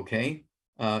 okay?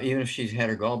 Even if she's had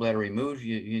her gallbladder removed,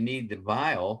 you need the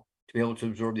bile to be able to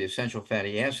absorb the essential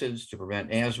fatty acids to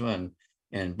prevent asthma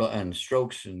and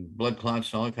strokes and blood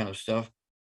clots and all that kind of stuff,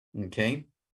 okay?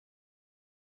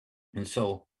 And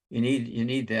so you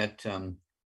need that,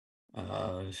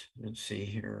 let's see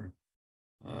here.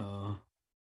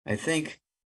 I think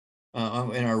in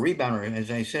our rebounder,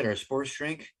 as I said, our sports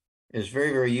drink is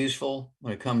very, very useful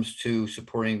when it comes to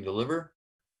supporting the liver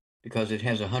because it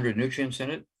has 100 nutrients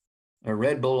in it. A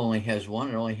Red Bull only has one.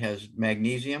 It only has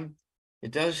magnesium.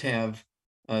 It does have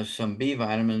some B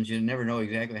vitamins. You never know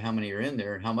exactly how many are in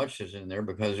there and how much is in there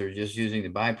because they're just using the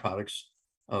byproducts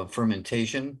of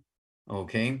fermentation.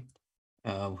 Okay.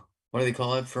 What do they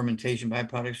call it? Fermentation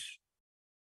byproducts?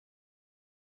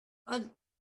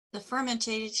 The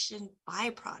fermentation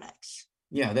byproducts.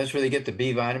 Yeah, that's where they get the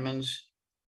B vitamins.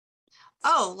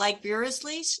 Oh, like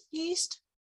brewer's yeast?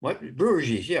 What? Brewer's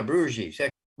yeast. Yeah, brewer's yeast.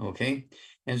 Okay.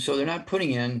 And so they're not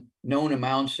putting in known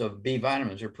amounts of B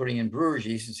vitamins. They're putting in brewer's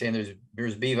yeast and saying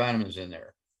there's B vitamins in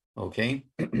there. Okay.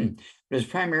 But it's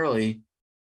primarily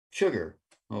sugar.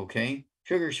 Okay.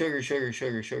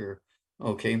 Sugar.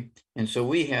 Okay. And so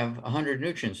we have 100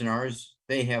 nutrients in ours.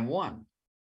 They have one.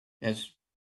 That's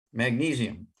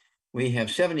magnesium. We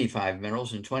have 75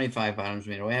 minerals and 25 vitamins,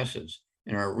 amino acids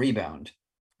in our rebound.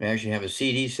 We actually have a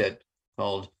CD set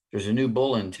called There's a New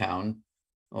Bull in Town,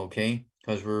 okay,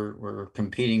 because we're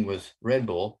competing with Red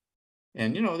Bull.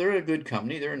 And, they're a good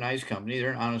company. They're a nice company.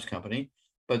 They're an honest company.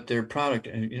 But their product,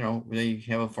 they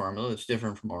have a formula that's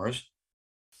different from ours.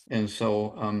 And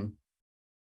so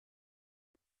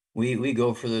we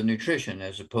go for the nutrition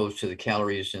as opposed to the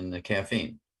calories and the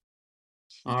caffeine.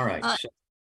 All right.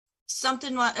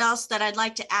 Something else that I'd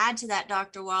like to add to that,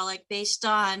 Dr. Wallach, based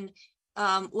on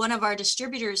one of our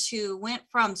distributors who went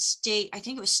from I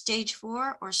think it was stage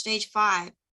 4 or stage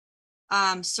 5,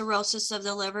 cirrhosis of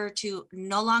the liver to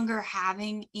no longer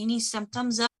having any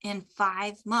symptoms in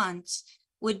 5 months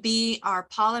would be our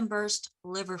pollen burst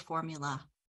liver formula.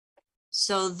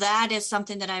 So that is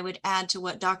something that I would add to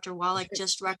what Dr. Wallach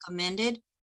just recommended,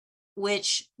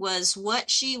 which was what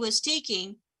she was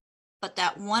taking. But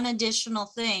that one additional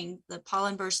thing, the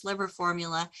pollen burst liver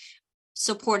formula,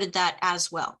 supported that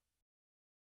as well.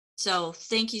 So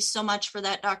thank you so much for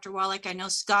that, Dr. Wallach. I know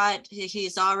Scott,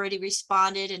 he's already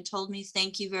responded and told me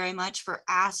thank you very much for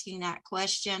asking that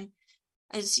question.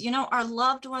 As you know, our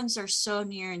loved ones are so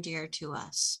near and dear to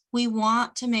us. We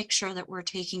want to make sure that we're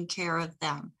taking care of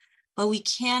them, but we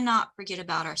cannot forget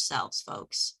about ourselves,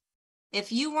 folks.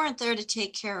 If you weren't there to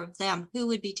take care of them, who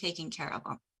would be taking care of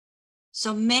them?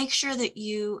 So make sure that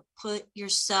you put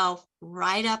yourself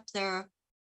right up there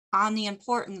on the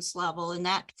importance level in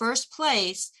that first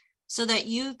place so that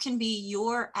you can be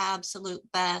your absolute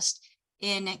best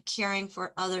in caring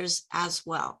for others as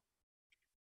well.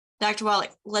 Dr.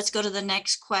 Wallach, let's go to the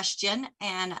next question,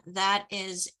 and that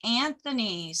is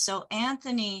Anthony. So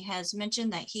Anthony has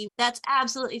mentioned that's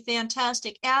absolutely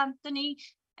fantastic, Anthony.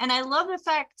 And I love the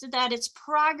fact that it's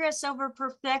progress over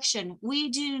perfection. We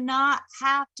do not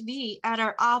have to be at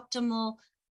our optimal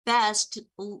best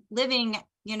living,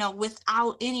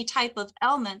 without any type of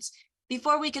ailments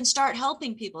before we can start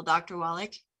helping people, Dr.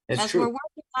 Wallach. That's As true. We're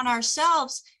working on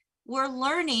ourselves, we're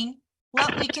learning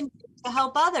what we can do to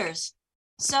help others.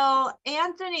 So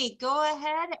Anthony, go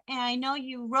ahead. And I know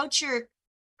you wrote your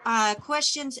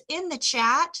questions in the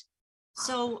chat.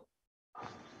 So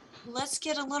let's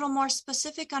get a little more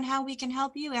specific on how we can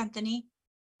help you, Anthony.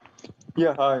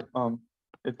 Yeah, hi.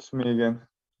 It's me again.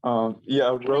 Yeah,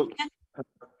 I wrote.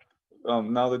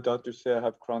 Now the doctor said I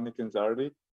have chronic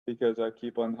anxiety because I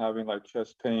keep on having like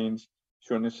chest pains,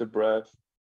 shortness of breath,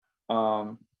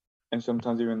 and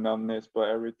sometimes even numbness. But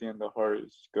everything in the heart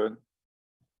is good.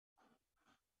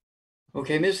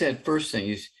 Okay, I missed that first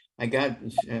thing. I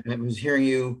was hearing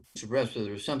you express, but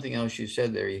there was something else you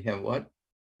said there. You have what?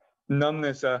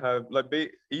 Numbness. I have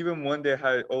even one day I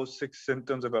had all 6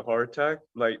 symptoms of a heart attack,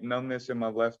 like numbness in my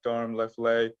left arm, left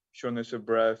leg, shortness of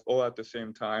breath, all at the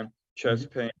same time, chest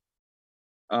pain,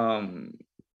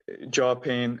 jaw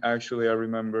pain. Actually, I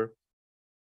remember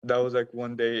that was like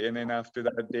one day, and then after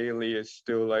that daily is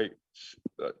still like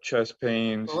chest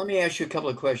pains. Well, let me ask you a couple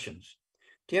of questions.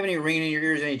 Do you have any ringing in your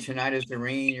ears, any tinnitus or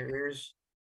ringing in your ears?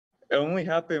 It only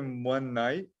happened one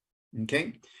night.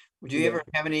 Okay. Do you Yeah. ever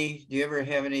have any, do you ever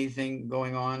have anything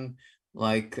going on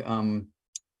like,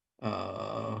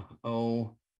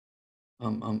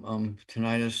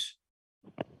 tinnitus?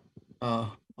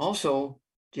 Also,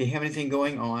 do you have anything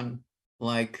going on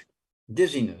like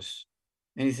dizziness?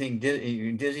 Anything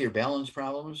dizzy or balance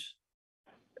problems?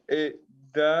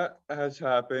 That has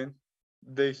happened.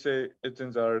 They say it's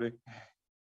anxiety.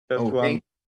 That's what I'm Okay,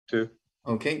 to.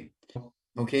 okay,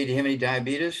 okay. Do you have any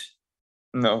diabetes?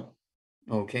 No.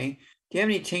 Okay. Do you have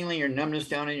any tingling or numbness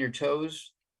down in your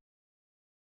toes?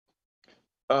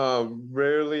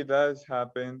 Rarely that has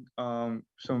happened.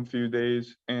 Some few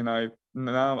days, and I'm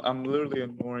literally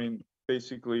ignoring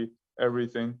basically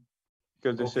everything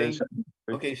because they Okay. say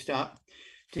Okay, stop.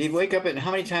 Do you wake up at,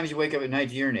 how many times you wake up at night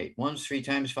to urinate? Once, 3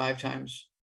 times, 5 times?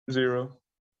 0.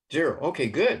 0. Okay,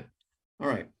 good. All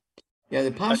right. Yeah,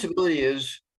 the possibility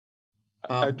is,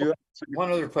 I do.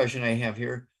 one other question I have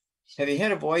here. Have you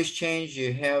had a voice change? Do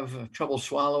you have trouble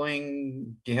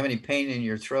swallowing? Do you have any pain in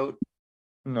your throat?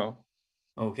 No.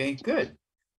 Okay, good.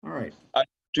 All right. I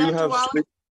do Dr. have. Wallach?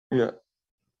 Yeah.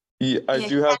 Yeah. I Yeah,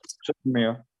 do have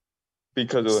insomnia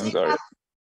because of sleep, anxiety.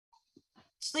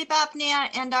 sleep apnea,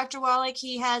 and Dr. Wallach,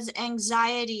 he has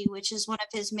anxiety, which is one of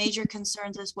his major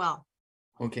concerns as well.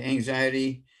 Okay,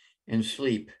 anxiety and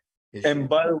sleep issue. And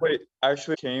by the way,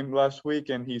 actually came last week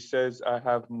and he says I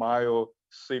have mild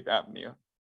sleep apnea.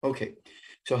 Okay,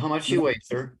 so how much you weigh,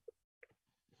 sir?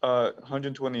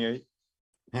 128.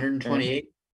 128,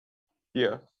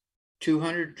 Yeah,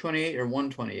 228 or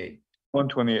 128?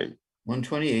 128.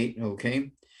 128,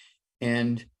 okay.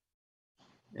 And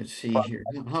let's see here.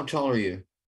 How tall are you?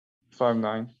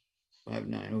 5'9".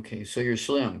 5'9". Okay, so you're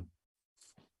slim.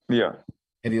 Yeah.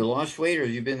 Have you lost weight or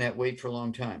have you been that weight for a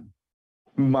long time?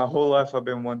 My whole life I've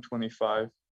been 125.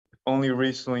 Only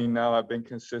recently now I've been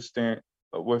consistent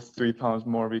with 3 pounds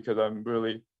more because I'm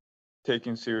really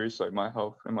taking serious like my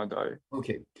health and my diet.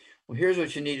 Okay, well, here's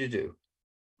what you need to do.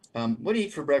 What do you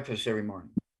eat for breakfast every morning?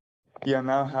 Yeah,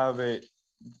 now have it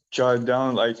jotted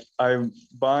down. Like I'm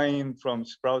buying from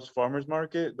Sprouts Farmers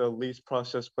Market, the least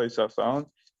processed place I found.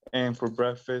 And for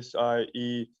breakfast, I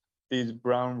eat these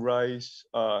brown rice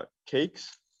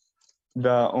cakes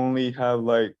that only have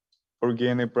like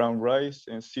organic brown rice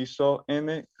and sea salt in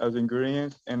it as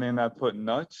ingredients. And then I put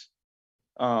nuts,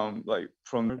 like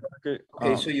from the market.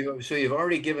 Okay, so you've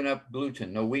already given up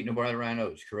gluten, no wheat, no barley, rye, and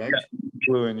oats, correct?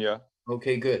 Fluent, yeah.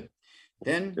 Okay, good.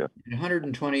 Then Yeah.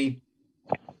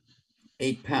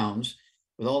 128 pounds,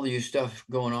 with all the stuff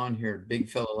going on here, big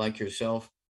fellow like yourself,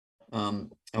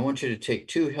 I want you to take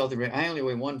 2 healthy brain. I only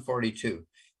weigh 142,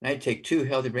 and I take 2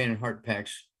 healthy brain and heart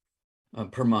packs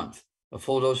per month, a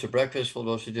full dose of breakfast, full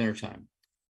dose of dinner time.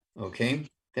 Okay.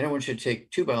 Then I want you to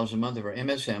take 2 bottles a month of our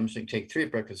MSMs. So you take 3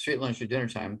 at breakfast, 3 at lunch, or dinner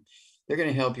time. They're going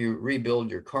to help you rebuild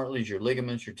your cartilage, your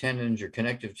ligaments, your tendons, your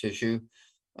connective tissue,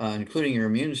 including your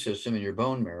immune system and your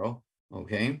bone marrow.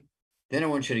 Okay. Then I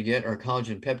want you to get our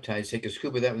collagen peptides. Take a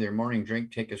scoop of that with your morning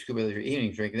drink. Take a scoop of that with your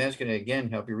evening drink. And that's going to, again,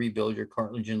 help you rebuild your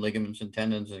cartilage and ligaments and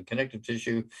tendons and connective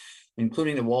tissue,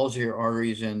 including the walls of your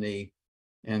arteries and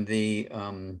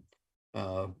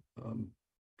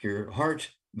your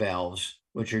heart valves,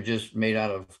 which are just made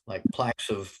out of like plaques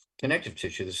of connective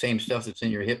tissue, the same stuff that's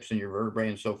in your hips and your vertebrae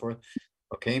and so forth.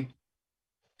 Okay.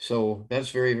 So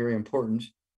that's very, very important.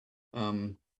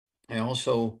 I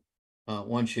also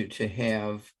want you to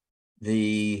have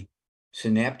the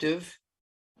synaptive,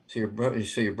 so your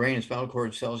brain and spinal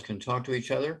cord cells can talk to each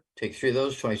other. Take 3 of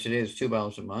those twice a day. It's 2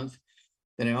 bottles a month.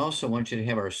 Then I also want you to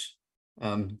have our,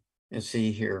 let's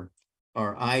see here,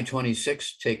 our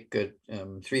I-26. Take 3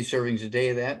 servings a day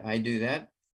of that. I do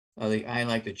that. I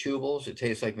like the chewables. It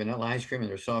tastes like vanilla ice cream and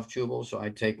they're soft chewables. So I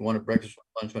take 1 at breakfast, 1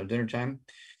 at lunch, 1 at dinner time.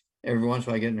 Every once in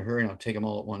a while I get in a hurry and I'll take them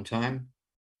all at one time.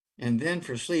 And then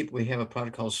for sleep, we have a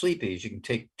product called Sleepies. You can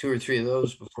take 2 or 3 of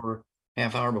those before,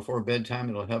 half hour before bedtime.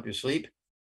 It'll help you sleep.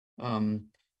 And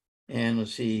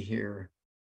let's see here.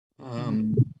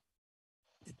 Did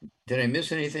I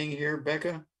miss anything here,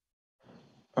 Becca?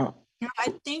 No,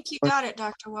 I think you got it,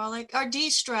 Dr. Wallach. Or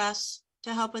de-stress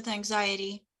to help with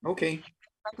anxiety. Okay.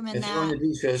 Recommend It's on the that.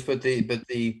 de-stress, but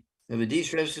the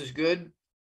de-stress is good,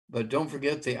 but don't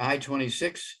forget the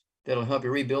I-26. That'll help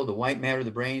you rebuild the white matter of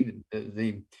the brain.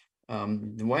 The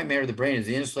white matter of the brain is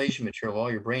the insulation material of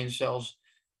all your brain cells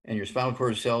and your spinal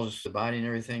cord cells, the body and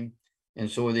everything. And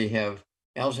so whether you have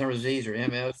Alzheimer's disease or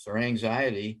MS or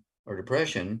anxiety or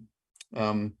depression,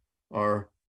 or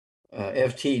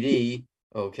FTD,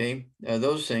 okay,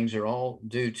 those things are all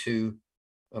due to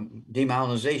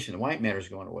demyelinization. The white matter is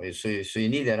going away. So you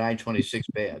need that I-26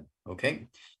 bad. Okay,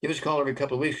 give us a call every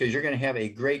couple of weeks because you're going to have a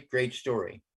great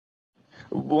story.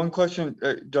 One question,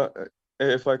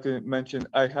 if I could mention,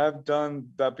 I have done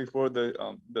that before,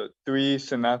 the 3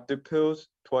 synaptic pills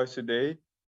twice a day,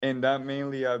 and that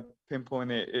mainly I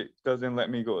pinpointed it doesn't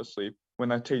let me go to sleep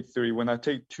when I take 3. When I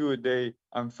take 2 a day,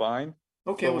 I'm fine.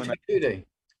 Okay, But we'll take 2 a day.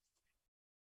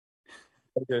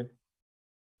 Okay.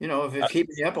 You know, if it's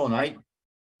keeping you up all night.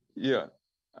 Yeah,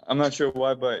 I'm not sure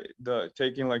why, but the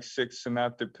taking like 6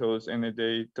 synaptic pills in a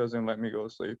day doesn't let me go to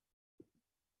sleep.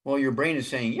 Well, your brain is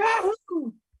saying,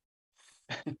 Yahoo!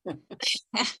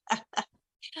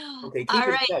 Okay, keep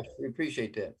in touch. We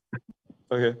appreciate that.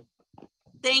 Okay.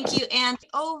 Thank you. And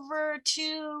over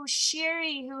to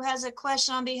Sherry, who has a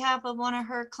question on behalf of one of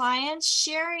her clients.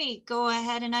 Sherry, go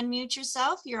ahead and unmute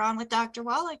yourself. You're on with Dr.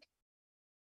 Wallach.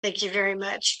 Thank you very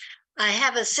much. I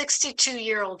have a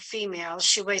 62-year-old female.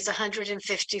 She weighs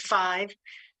 155.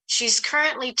 She's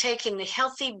currently taking the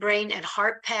Healthy Brain and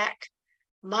Heart Pack,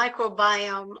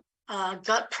 Microbiome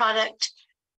Gut Product,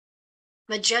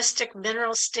 Majestic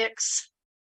Mineral Sticks.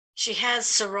 She has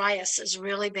psoriasis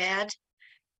really bad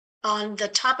on the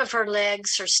top of her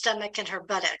legs, her stomach, and her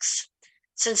buttocks.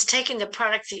 Since taking the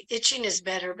product, the itching is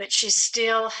better, but she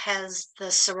still has the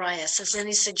psoriasis.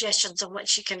 Any suggestions on what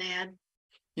she can add?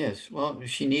 Yes, well,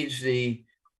 she needs to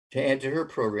add to her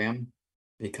program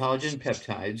the collagen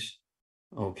peptides.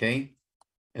 Okay,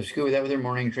 let's go with that with her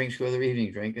morning drink, go with her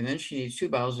evening drink, and then she needs 2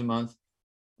 bottles a month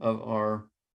of our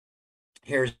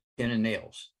hair, skin, and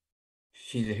nails.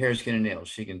 She's a hair, skin, and nails.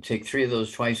 She can take 3 of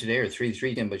those twice a day or 3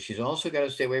 times, but she's also got to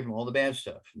stay away from all the bad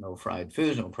stuff. No fried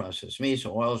foods, no processed meats,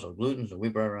 no oils, no glutens, no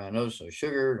wheat, butter, and oats, no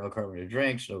sugar, no carbonated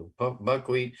drinks, no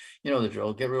buckwheat. You know the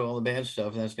drill. Get rid of all the bad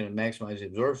stuff. That's going to maximize the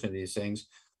absorption of these things.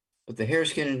 But the hair,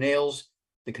 skin, and nails,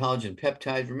 the collagen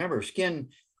peptides. Remember, skin,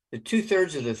 the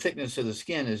 2/3 of the thickness of the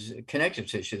skin is connective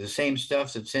tissue, the same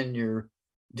stuff that's in your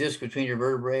disc between your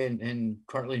vertebrae and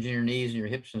cartilage in your knees and your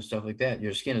hips and stuff like that.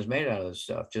 Your skin is made out of this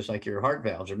stuff, just like your heart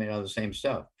valves are made out of the same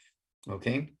stuff.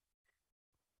 Okay.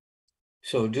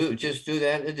 So just do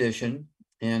that addition,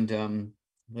 and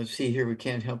let's see here. We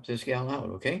can't help this gal out.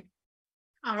 Okay.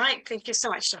 All right. Thank you so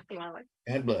much, Dr. Wallach.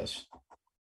 God bless.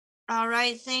 All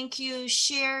right. Thank you,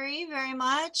 Sherry, very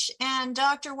much. And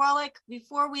Dr. Wallach,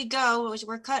 before we go,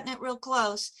 we're cutting it real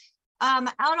close.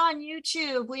 Out on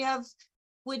YouTube,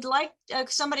 we'd like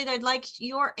somebody that'd like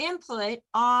your input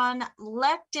on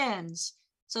lectins.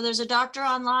 So there's a doctor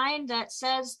online that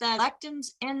says that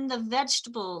lectins in the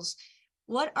vegetables.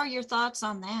 What are your thoughts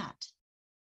on that?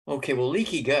 Okay, well,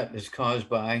 leaky gut is caused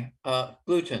by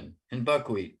gluten and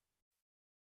buckwheat.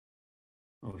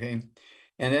 Okay,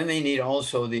 and then they need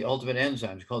also the ultimate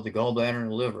enzymes called the gallbladder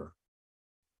and the liver.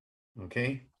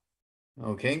 Okay,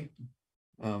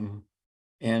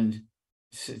 and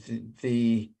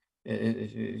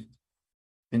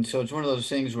and so it's one of those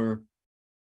things where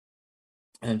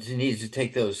she needs to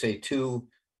take those, say 2,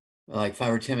 like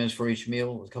 5 or 10 minutes for each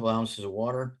meal, with a couple ounces of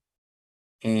water.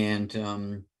 And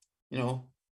you know,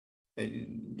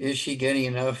 is she getting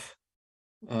enough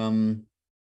of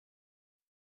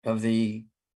the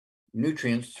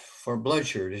nutrients for blood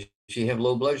sugar? Does she have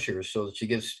low blood sugar so that she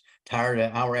gets tired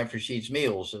an hour after she eats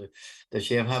meals? Does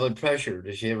she have high blood pressure?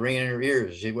 Does she have ringing in her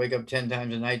ears? Does she wake up 10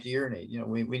 times a night to urinate? You know,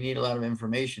 we need a lot of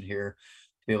information here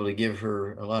to be able to give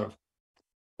her a lot of.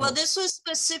 Well, this was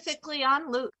specifically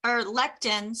on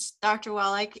lectins, Dr.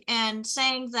 Wallach, and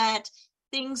saying that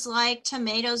things like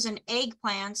tomatoes and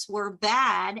eggplants were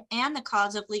bad and the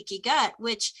cause of leaky gut,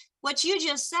 which what you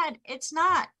just said, it's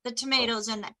not the tomatoes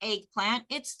and the eggplant,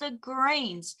 it's the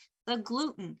grains, the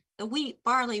gluten, the wheat,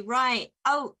 barley, rye,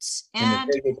 oats,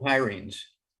 and the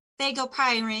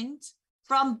phagopyrines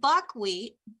from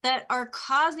buckwheat that are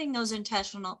causing those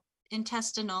intestinal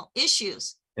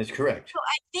issues. That's correct. So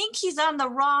I think he's on the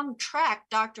wrong track,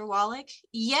 Dr. Wallach.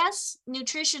 Yes,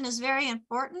 nutrition is very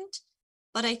important,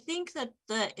 but I think that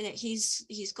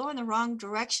he's going the wrong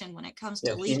direction when it comes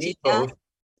to leaky you need gut. both.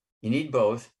 You need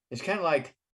both. It's kind of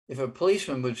like if a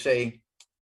policeman would say,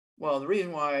 well, the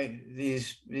reason why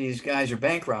these guys are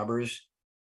bank robbers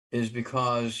is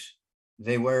because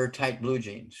they wear tight blue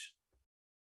jeans.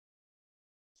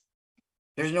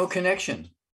 There's no connection.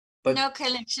 But no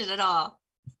connection at all.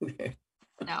 Okay.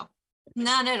 No,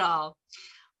 none at all.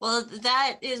 Well,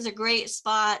 that is a great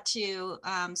spot to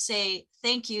say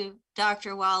thank you,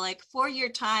 Dr. Wallach, for your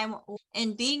time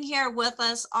and being here with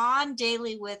us on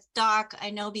Daily with Doc.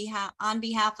 I know on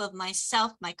behalf of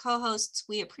myself, my co-hosts,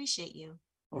 we appreciate you.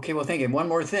 Okay, well, thank you. One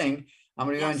more thing. I'm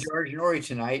going to be on George and Ori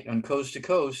tonight on Coast to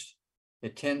Coast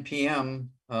at 10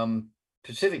 p.m.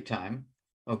 Pacific time.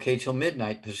 Okay, till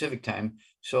midnight Pacific time.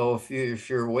 So if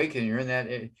you're awake and you're in that,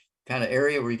 kind of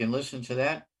area where you can listen to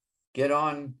that, get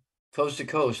on Coast to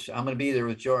Coast. I'm going to be there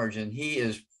with George, and he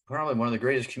is probably one of the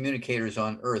greatest communicators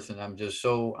on earth, and I'm just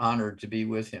so honored to be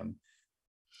with him.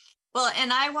 Well,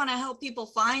 and I want to help people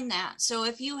find that. So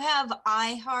if you have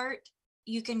iHeart,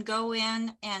 you can go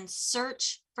in and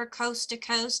search for Coast to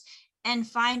Coast and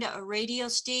find a radio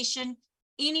station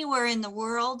anywhere in the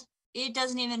world. It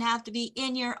doesn't even have to be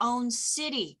in your own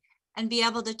city, and be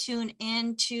able to tune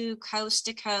into Coast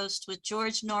to Coast with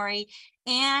George Norrie.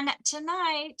 And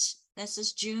tonight, this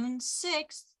is June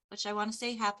 6th, which I want to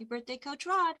say happy birthday, Coach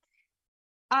Rod,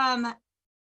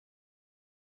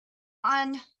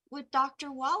 on with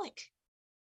Dr. Wallach.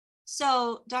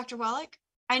 So, Dr. Wallach,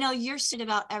 I know you're sad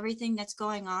about everything that's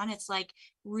going on. It's like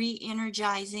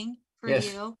re-energizing for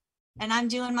Yes. you. And I'm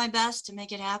doing my best to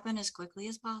make it happen as quickly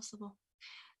as possible.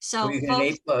 So, Well, you get an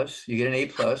A plus. You get an A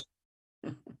plus.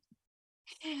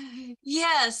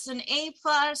 Yes, an A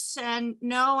plus. And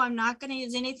no, I'm not going to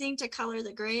use anything to color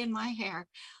the gray in my hair.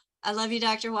 I love you,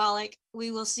 Dr. Wallach.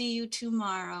 We will see you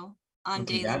tomorrow on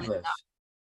Okay, Daily God with bless. Doc.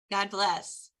 God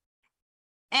bless.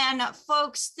 And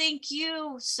folks, thank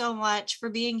you so much for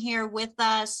being here with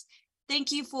us.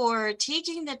 Thank you for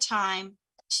taking the time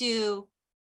to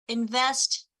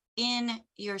invest in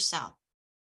yourself.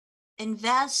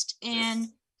 Invest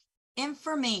in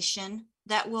information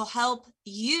that will help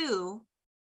you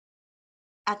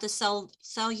at the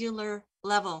cellular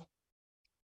level,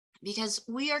 because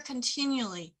we are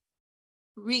continually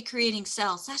recreating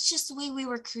cells. That's just the way we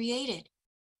were created.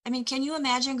 I mean, can you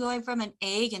imagine going from an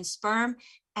egg and sperm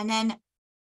and then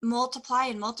multiply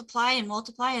and multiply and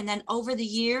multiply, and then over the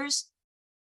years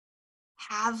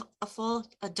have a full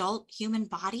adult human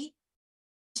body?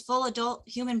 Full adult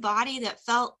human body that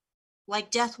felt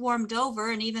like death warmed over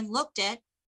and even looked it,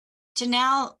 to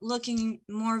now looking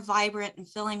more vibrant and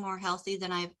feeling more healthy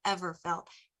than I've ever felt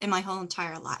in my whole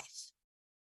entire life.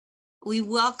 We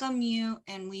welcome you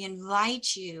and we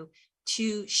invite you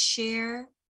to share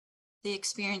the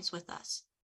experience with us.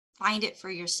 Find it for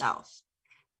yourself.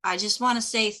 I just want to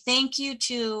say thank you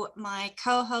to my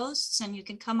co-hosts, and you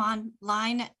can come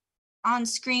online on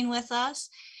screen with us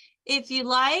if you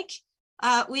like.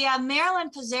 We have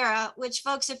Marilyn Pizzera, which,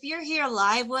 folks, if you're here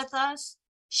live with us,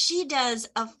 she does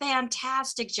a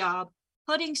fantastic job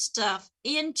putting stuff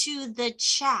into the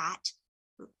chat,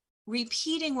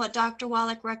 repeating what Dr.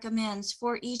 Wallach recommends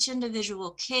for each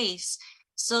individual case,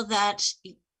 so that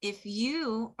if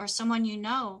you or someone you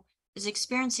know is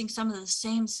experiencing some of the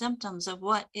same symptoms of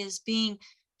what is being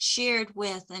shared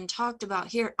with and talked about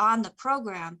here on the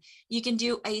program, you can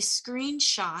do a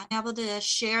screenshot, able to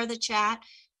share the chat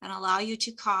and allow you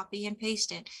to copy and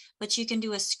paste it. But you can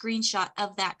do a screenshot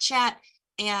of that chat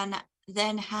and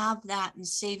then have that and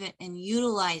save it and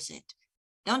utilize it.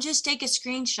 Don't just take a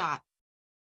screenshot.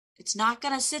 It's not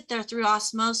going to sit there through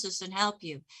osmosis and help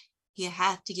you. You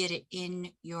have to get it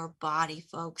in your body,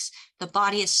 folks. The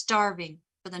body is starving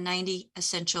for the 90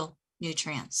 essential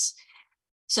nutrients.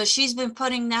 So she's been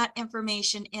putting that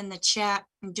information in the chat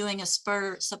and doing a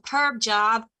superb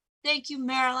job. Thank you,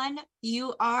 Marilyn.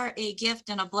 You are a gift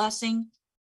and a blessing.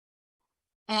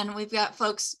 And we've got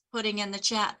folks putting in the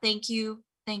chat. Thank you,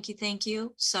 thank you, thank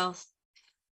you. So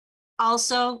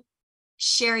also,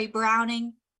 Sherry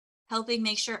Browning, helping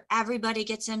make sure everybody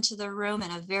gets into the room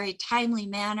in a very timely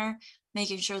manner,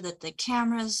 making sure that the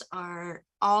cameras are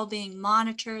all being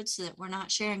monitored so that we're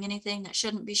not sharing anything that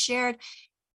shouldn't be shared.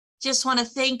 Just want to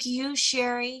thank you,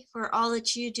 Sherry, for all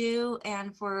that you do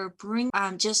and for bringing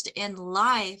just in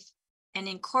life and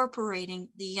incorporating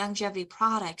the longevity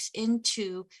products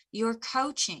into your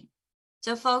coaching.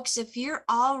 So folks, if you're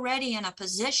already in a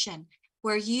position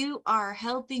where you are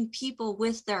helping people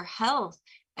with their health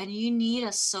and you need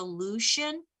a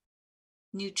solution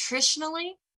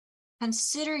nutritionally,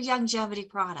 consider longevity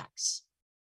products.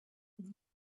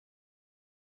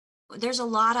 There's a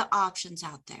lot of options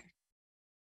out there.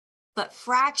 But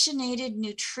fractionated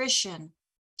nutrition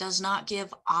does not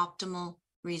give optimal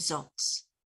results.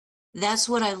 That's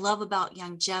what I love about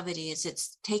longevity, is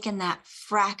it's taken that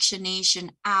fractionation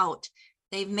out.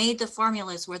 They've made the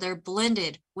formulas where they're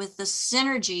blended with the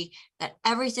synergy that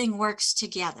everything works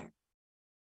together.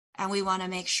 And we want to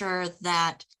make sure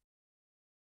that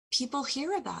people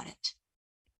hear about it.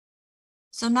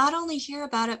 So not only hear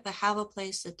about it, but have a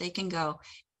place that they can go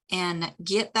and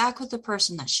get back with the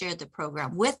person that shared the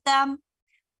program with them.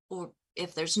 Or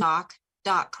if there's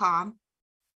doc.com,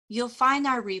 you'll find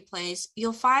our replays,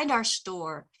 you'll find our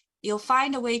store, you'll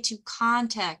find a way to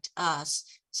contact us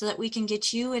so that we can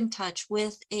get you in touch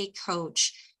with a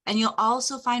coach. And you'll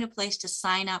also find a place to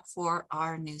sign up for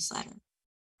our newsletter.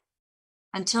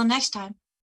 Until next time,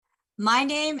 My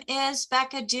name is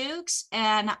Becca Dukes,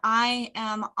 and I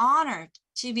am honored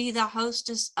to be the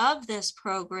hostess of this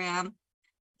program,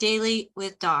 Daily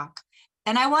with Doc.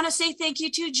 And I want to say thank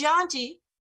you to Jonty.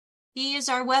 He is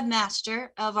our webmaster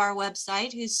of our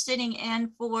website, who's sitting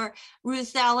in for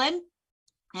Ruth Ellen,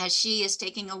 as she is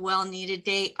taking a well-needed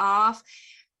day off.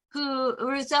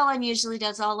 Ruth Ellen usually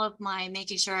does all of my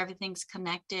making sure everything's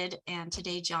connected, and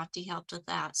today Jonty helped with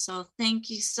that. So thank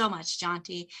you so much,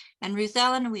 Jonty. And Ruth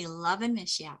Ellen, we love and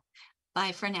miss you.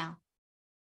 Bye for now.